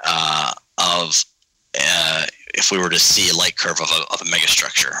if we were to see a light curve of a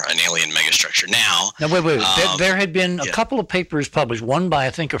megastructure, an alien megastructure. Now, wait. There had been a couple of papers published, one by, I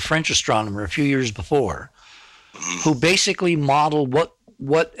think, a French astronomer a few years before, who basically modeled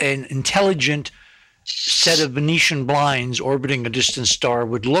what an intelligent set of Venetian blinds orbiting a distant star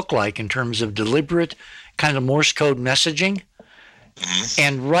would look like in terms of deliberate kind of Morse code messaging. Mm-hmm.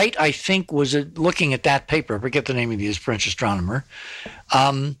 And Wright, I think, was looking at that paper. I forget the name of the French astronomer.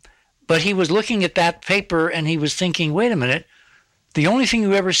 But he was looking at that paper and he was thinking, wait a minute, the only thing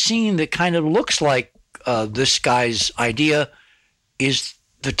you've ever seen that kind of looks like this guy's idea is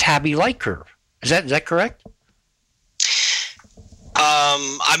the Tabby light curve. Is that correct?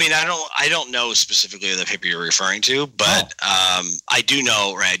 I don't know specifically the paper you're referring to, but I do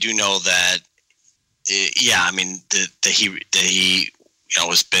know that he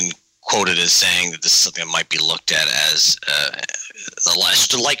has been quoted as saying that this is something that might be looked at as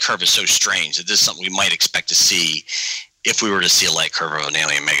the light curve is so strange that this is something we might expect to see if we were to see a light curve of an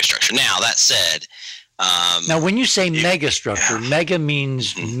alien megastructure. Now, that said, now when you say megastructure, mega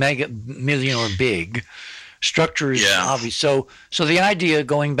means mega, million, or big. Structure is obvious. So the idea,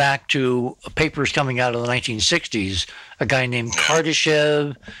 going back to papers coming out of the 1960s, a guy named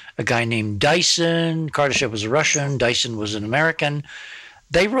Kardashev, a guy named Dyson. Kardashev was a Russian, Dyson was an American.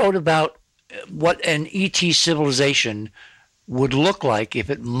 They wrote about what an ET civilization would look like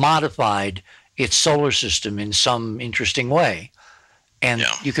if it modified its solar system in some interesting way. And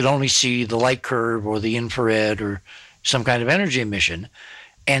you could only see the light curve or the infrared or some kind of energy emission.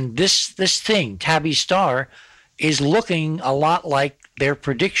 And this thing, Tabby Star, is looking a lot like their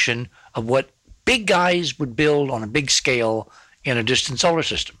prediction of what big guys would build on a big scale in a distant solar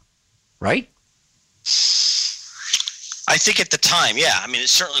system, right? I think at the time, it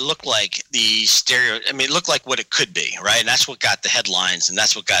certainly looked like it looked like what it could be, right? And that's what got the headlines, and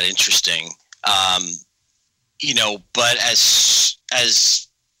that's what got interesting. But as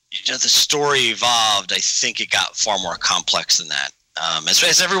the story evolved, I think it got far more complex than that.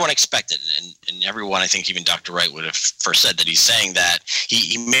 As everyone expected, and everyone, I think even Dr. Wright would have first said that he's saying that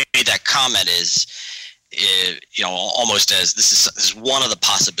he made that comment almost as this is one of the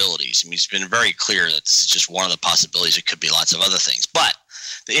possibilities. I mean, he's been very clear that this is just one of the possibilities. It could be lots of other things. But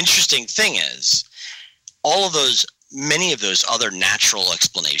the interesting thing is many of those other natural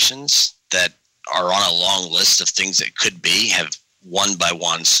explanations that are on a long list of things that could be have one by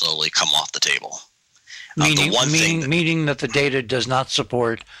one slowly come off the table. Meaning that the data does not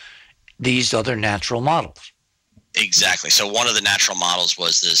support these other natural models. Exactly. So one of the natural models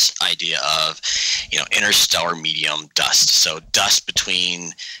was this idea of, interstellar medium dust. So dust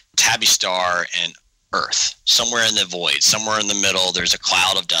between Tabby Star and Earth, somewhere in the void, somewhere in the middle. There's a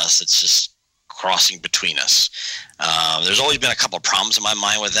cloud of dust that's just crossing between us. There's always been a couple of problems in my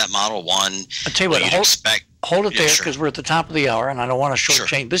mind with that model. One, I'll tell you what, hold it there, because we're at the top of the hour and I don't want to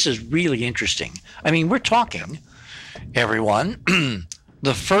shortchange. Sure. This is really interesting. I mean, we're talking, everyone,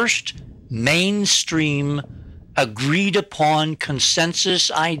 the first mainstream agreed upon consensus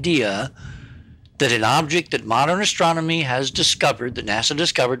idea that an object that modern astronomy has discovered, that NASA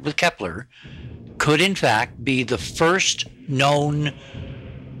discovered with Kepler, could in fact be the first known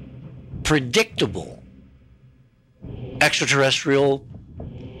predictable extraterrestrial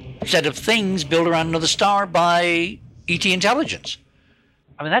set of things built around another star by ET intelligence.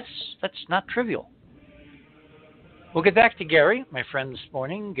 I mean, that's not trivial. We'll get back to Gary, my friend this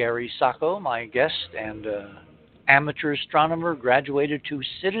morning. Gary Sacco, my guest and amateur astronomer, graduated to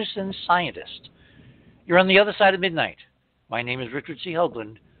citizen scientist. You're on the other side of midnight. My name is Richard C.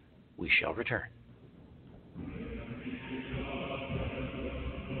 Hoagland. We shall return.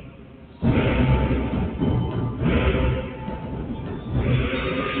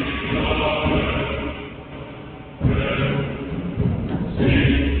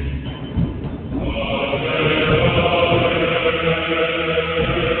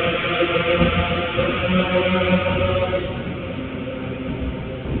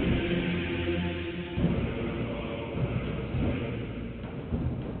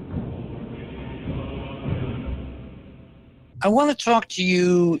 I want to talk to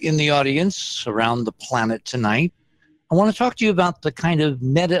you in the audience around the planet tonight. I want to talk to you about the kind of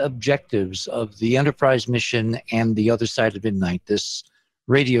meta objectives of the Enterprise mission and The Other Side of Midnight, this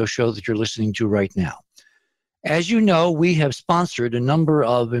radio show that you're listening to right now. As you know, we have sponsored a number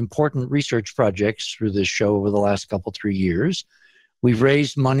of important research projects through this show over the last 3 years. We've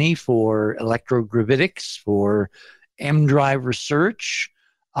raised money for electrogravitics, for M-Drive research.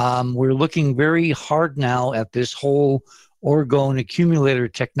 We're looking very hard now at this whole orgone accumulator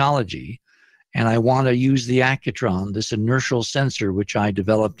technology. And I want to use the Accutron, this inertial sensor, which I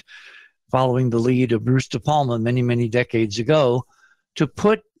developed following the lead of Bruce De Palma many, many decades ago, to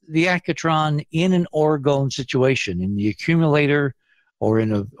put the Accutron in an orgone situation, in the accumulator or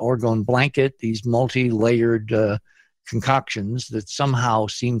in an orgone blanket, these multi-layered concoctions that somehow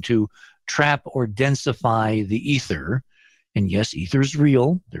seem to trap or densify the ether. And yes, ether is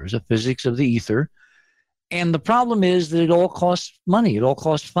real. There's a physics of the ether. And the problem is that it all costs money. It all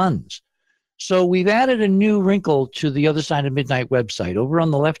costs funds. So we've added a new wrinkle to the Other Side of Midnight website. Over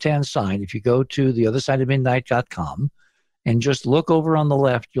on the left-hand side, if you go to theothersideofmidnight.com and just look over on the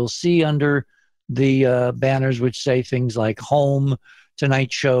left, you'll see under the banners which say things like Home,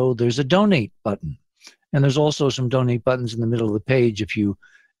 Tonight Show, there's a Donate button. And there's also some donate buttons in the middle of the page if you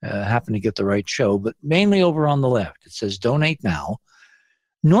happen to get the right show. But mainly over on the left, it says Donate Now.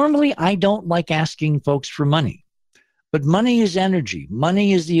 Normally, I don't like asking folks for money. But money is energy.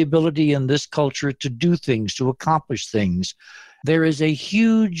 Money is the ability in this culture to do things, to accomplish things. There is a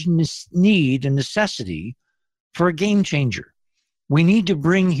huge need and necessity for a game changer. We need to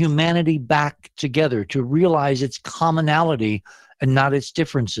bring humanity back together to realize its commonality and not its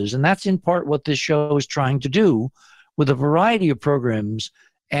differences. And that's in part what this show is trying to do with a variety of programs,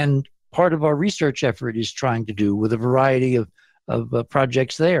 and part of our research effort is trying to do with a variety of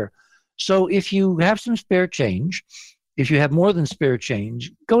projects there. So if you have some spare change, if you have more than spare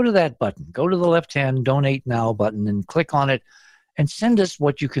change, go to that button. Go to the left-hand Donate Now button and click on it and send us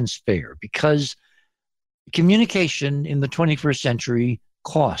what you can spare, because communication in the 21st century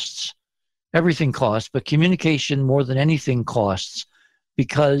costs. Everything costs, but communication more than anything costs,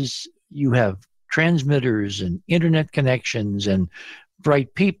 because you have transmitters and internet connections and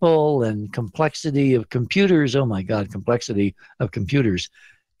bright people and complexity of computers. Oh my God, complexity of computers.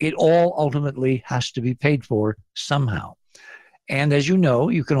 It all ultimately has to be paid for somehow. And as you know,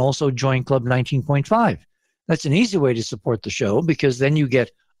 you can also join Club 19.5. That's an easy way to support the show, because then you get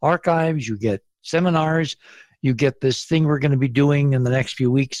archives, you get seminars, you get this thing we're going to be doing in the next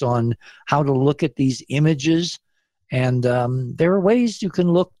few weeks on how to look at these images. And there are ways you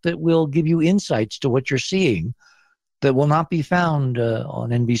can look that will give you insights to what you're seeing that will not be found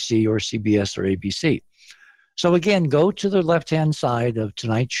on NBC or CBS or ABC. So again, go to the left-hand side of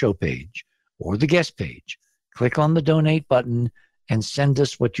tonight's show page or the guest page, click on the Donate button, and send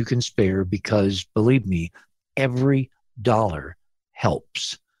us what you can spare, because believe me, every dollar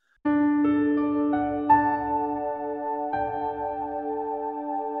helps.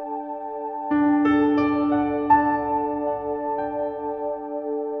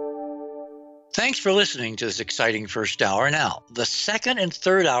 Thanks for listening to this exciting first hour. Now, the second and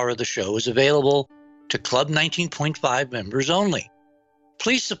third hour of the show is available to Club 19.5 members only.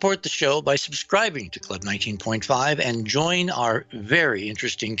 Please support the show by subscribing to Club 19.5 and join our very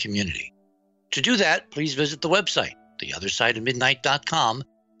interesting community. To do that, please visit the website, theothersideofmidnight.com,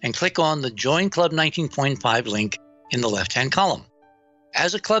 and click on the Join Club 19.5 link in the left-hand column.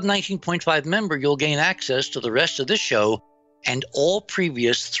 As a Club 19.5 member, you'll gain access to the rest of this show and all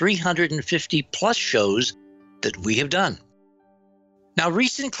previous 350-plus shows that we have done. Now,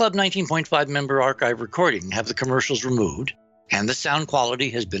 recent Club 19.5 member archive recording have the commercials removed, and the sound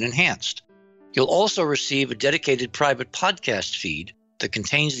quality has been enhanced. You'll also receive a dedicated private podcast feed that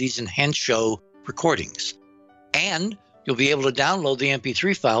contains these enhanced show recordings. And you'll be able to download the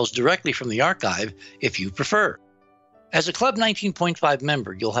MP3 files directly from the archive if you prefer. As a Club 19.5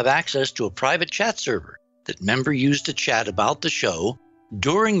 member, you'll have access to a private chat server that members use to chat about the show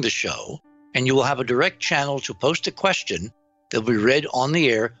during the show, and you will have a direct channel to post a question that will be read on the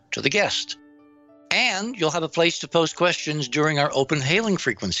air to the guest. And you'll have a place to post questions during our open hailing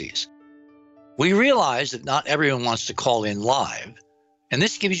frequencies. We realize that not everyone wants to call in live, and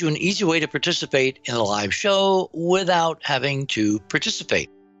this gives you an easy way to participate in a live show without having to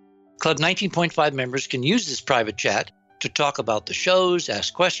participate. Club 19.5 members can use this private chat to talk about the shows,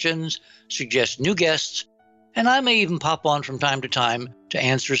 ask questions, suggest new guests, and I may even pop on from time to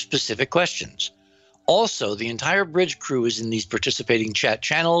answer specific questions. Also, the entire bridge crew is in these participating chat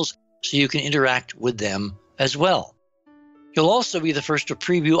channels, so you can interact with them as well. You'll also be the first to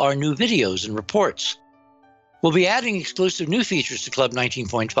preview our new videos and reports. We'll be adding exclusive new features to Club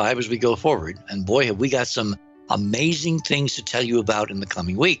 19.5 as we go forward. And boy, have we got some amazing things to tell you about in the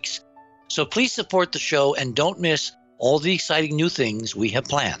coming weeks. So please support the show and don't miss all the exciting new things we have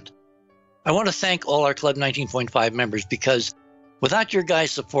planned. I want to thank all our Club 19.5 members because without your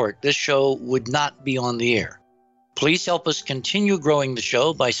guys' support, this show would not be on the air. Please help us continue growing the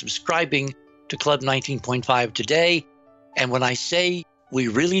show by subscribing to Club 19.5 today. And when I say we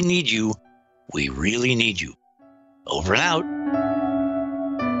really need you, we really need you. Over and out.